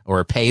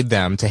or paid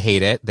them to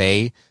hate it.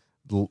 They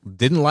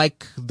didn't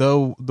like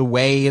the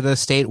way the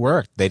state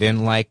worked. They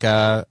didn't like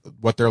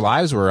what their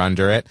lives were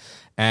under it.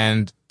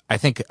 And I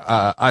think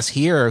us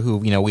here who,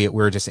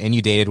 we're just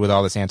inundated with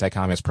all this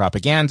anti-communist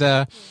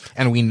propaganda,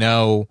 and we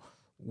know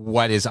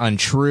what is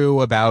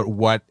untrue about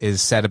what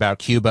is said about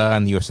Cuba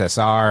and the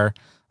USSR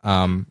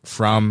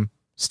from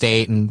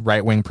state and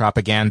right-wing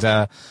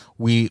propaganda.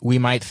 We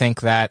might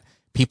think that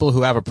people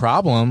who have a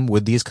problem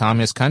with these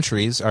communist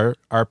countries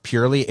are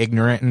purely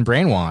ignorant and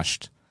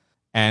brainwashed.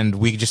 And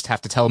we just have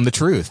to tell them the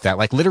truth that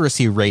like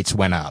literacy rates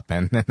went up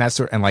and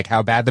like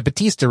how bad the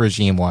Batista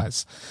regime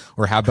was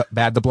or how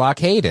bad the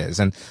blockade is.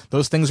 And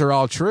those things are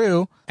all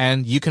true.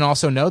 And you can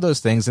also know those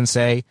things and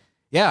say,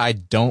 yeah, I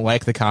don't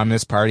like the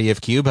Communist Party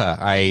of Cuba.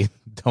 I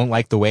don't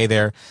like the way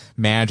they're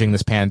managing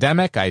this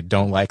pandemic. I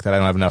don't like that I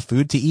don't have enough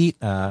food to eat.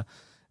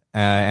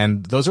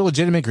 And those are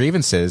legitimate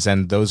grievances.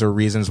 And those are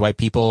reasons why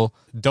people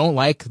don't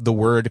like the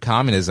word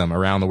communism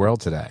around the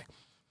world today.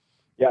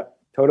 Yeah.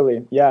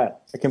 Totally. Yeah,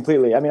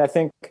 completely. I mean, I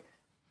think,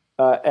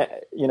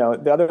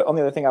 the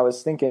only other thing I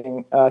was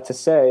thinking to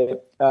say,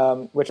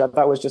 which I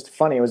thought was just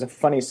funny, it was a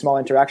funny small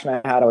interaction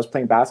I had. I was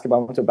playing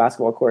basketball. I went to a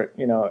basketball court,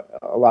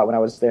 a lot when I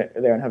was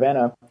there in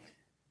Havana.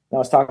 And I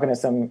was talking to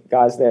some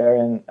guys there,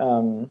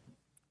 and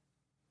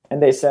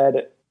they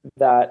said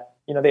that,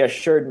 they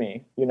assured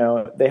me,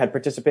 they had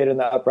participated in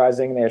the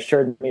uprising. They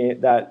assured me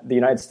that the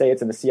United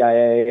States and the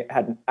CIA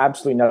had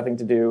absolutely nothing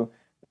to do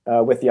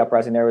with the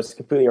uprising. There was a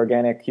completely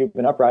organic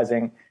Cuban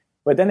uprising.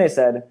 But then they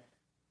said,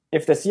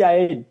 if the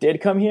CIA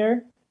did come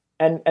here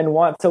and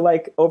want to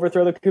like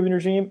overthrow the Cuban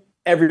regime,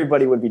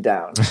 everybody would be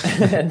down.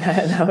 And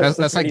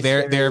that's like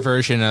their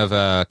version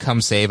of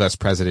 "Come Save Us,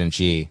 President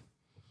G."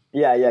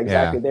 Yeah,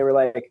 exactly. Yeah. They were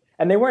like,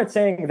 and they weren't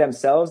saying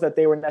themselves that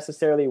they were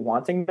necessarily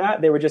wanting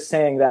that. They were just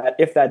saying that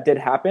if that did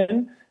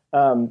happen,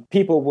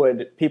 people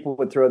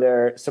would throw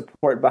their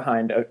support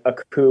behind a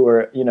coup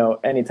or, you know,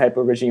 any type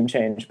of regime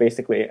change,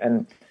 basically.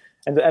 And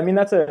I mean,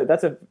 that's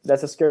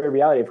a scary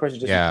reality. Of course,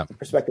 it's just the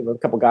perspective of a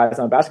couple guys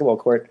on a basketball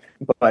court,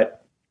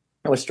 but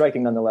it was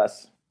striking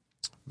nonetheless.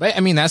 But I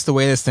mean, that's the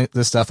way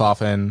this stuff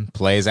often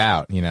plays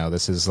out. You know,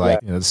 this is like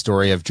the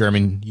story of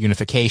German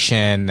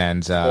unification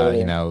and,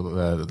 you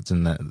know, it's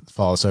in the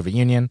fall of the Soviet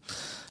Union.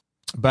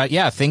 But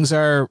yeah, things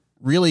are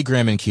really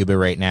grim in Cuba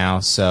right now.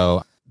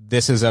 So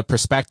this is a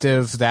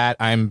perspective that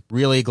I'm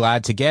really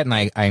glad to get. And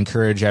I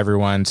encourage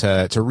everyone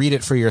to read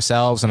it for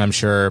yourselves. And I'm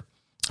sure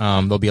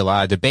there'll be a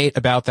lot of debate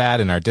about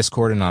that in our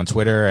Discord and on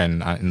Twitter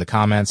and in the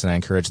comments. And I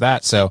encourage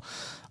that. So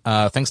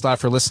thanks a lot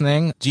for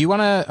listening. Do you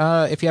want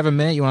to, if you have a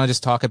minute, you want to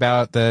just talk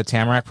about the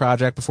Tamarack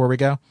project before we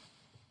go?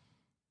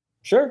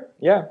 Sure.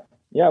 Yeah.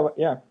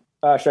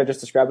 Should I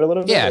just describe it a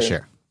little bit? Yeah,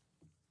 sure.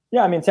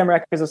 Yeah, I mean,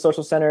 Tamarack is a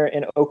social center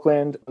in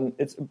Oakland.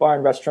 It's a bar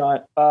and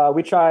restaurant.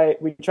 We try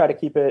to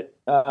keep it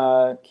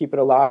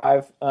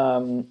alive.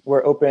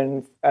 We're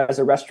open as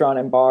a restaurant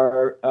and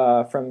bar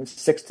from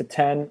 6 to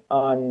 10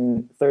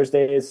 on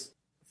Thursdays,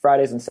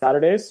 Fridays, and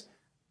Saturdays.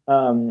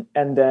 And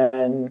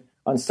then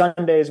on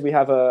Sundays, we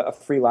have a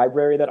free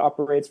library that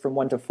operates from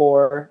 1 to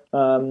 4.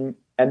 And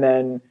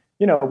then,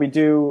 we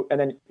do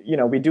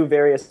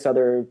various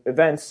other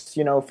events,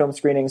 film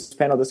screenings,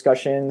 panel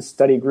discussions,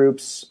 study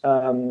groups,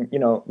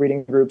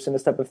 reading groups and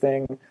this type of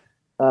thing.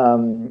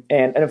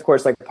 And of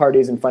course, like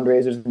parties and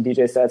fundraisers and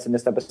DJ sets and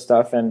this type of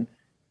stuff. And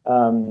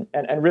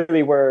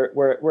really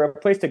we're a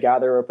place to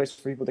gather, or a place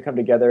for people to come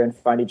together and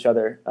find each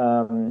other,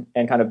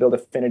 and kind of build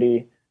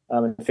affinity,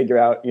 and figure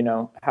out,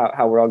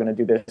 how we're all going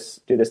to do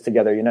this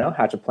together,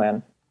 hatch a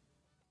plan.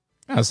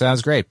 Oh,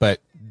 sounds great.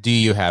 But do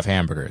you have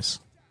hamburgers?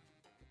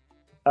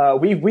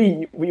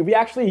 We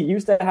actually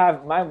used to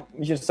have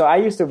so I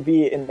used to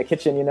be in the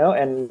kitchen,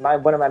 and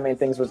one of my main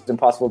things was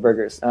Impossible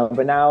Burgers.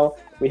 But now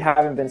we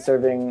haven't been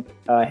serving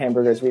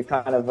hamburgers. We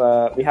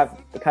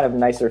have kind of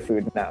nicer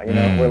food now,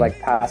 We're like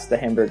past the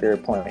hamburger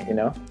point,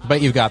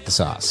 But you've got the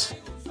sauce.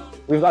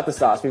 We've got the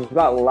sauce. We've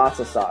got lots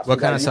of sauce. What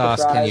kind of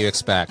sauce can you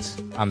expect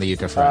on the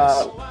yuca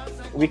fries?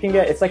 We can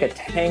get, it's like a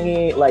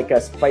tangy, like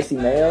a spicy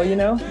mayo, with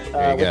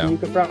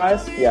the yuca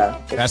fries.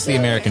 Yeah. That's the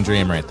American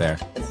dream right there.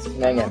 It's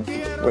banging.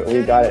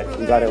 We got it.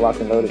 We got it locked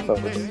and loaded,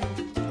 folks.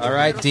 All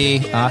right, D.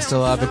 Hasta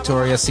la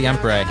Victoria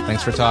Siempre.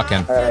 Thanks for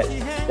talking. All right.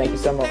 Thank you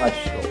so much.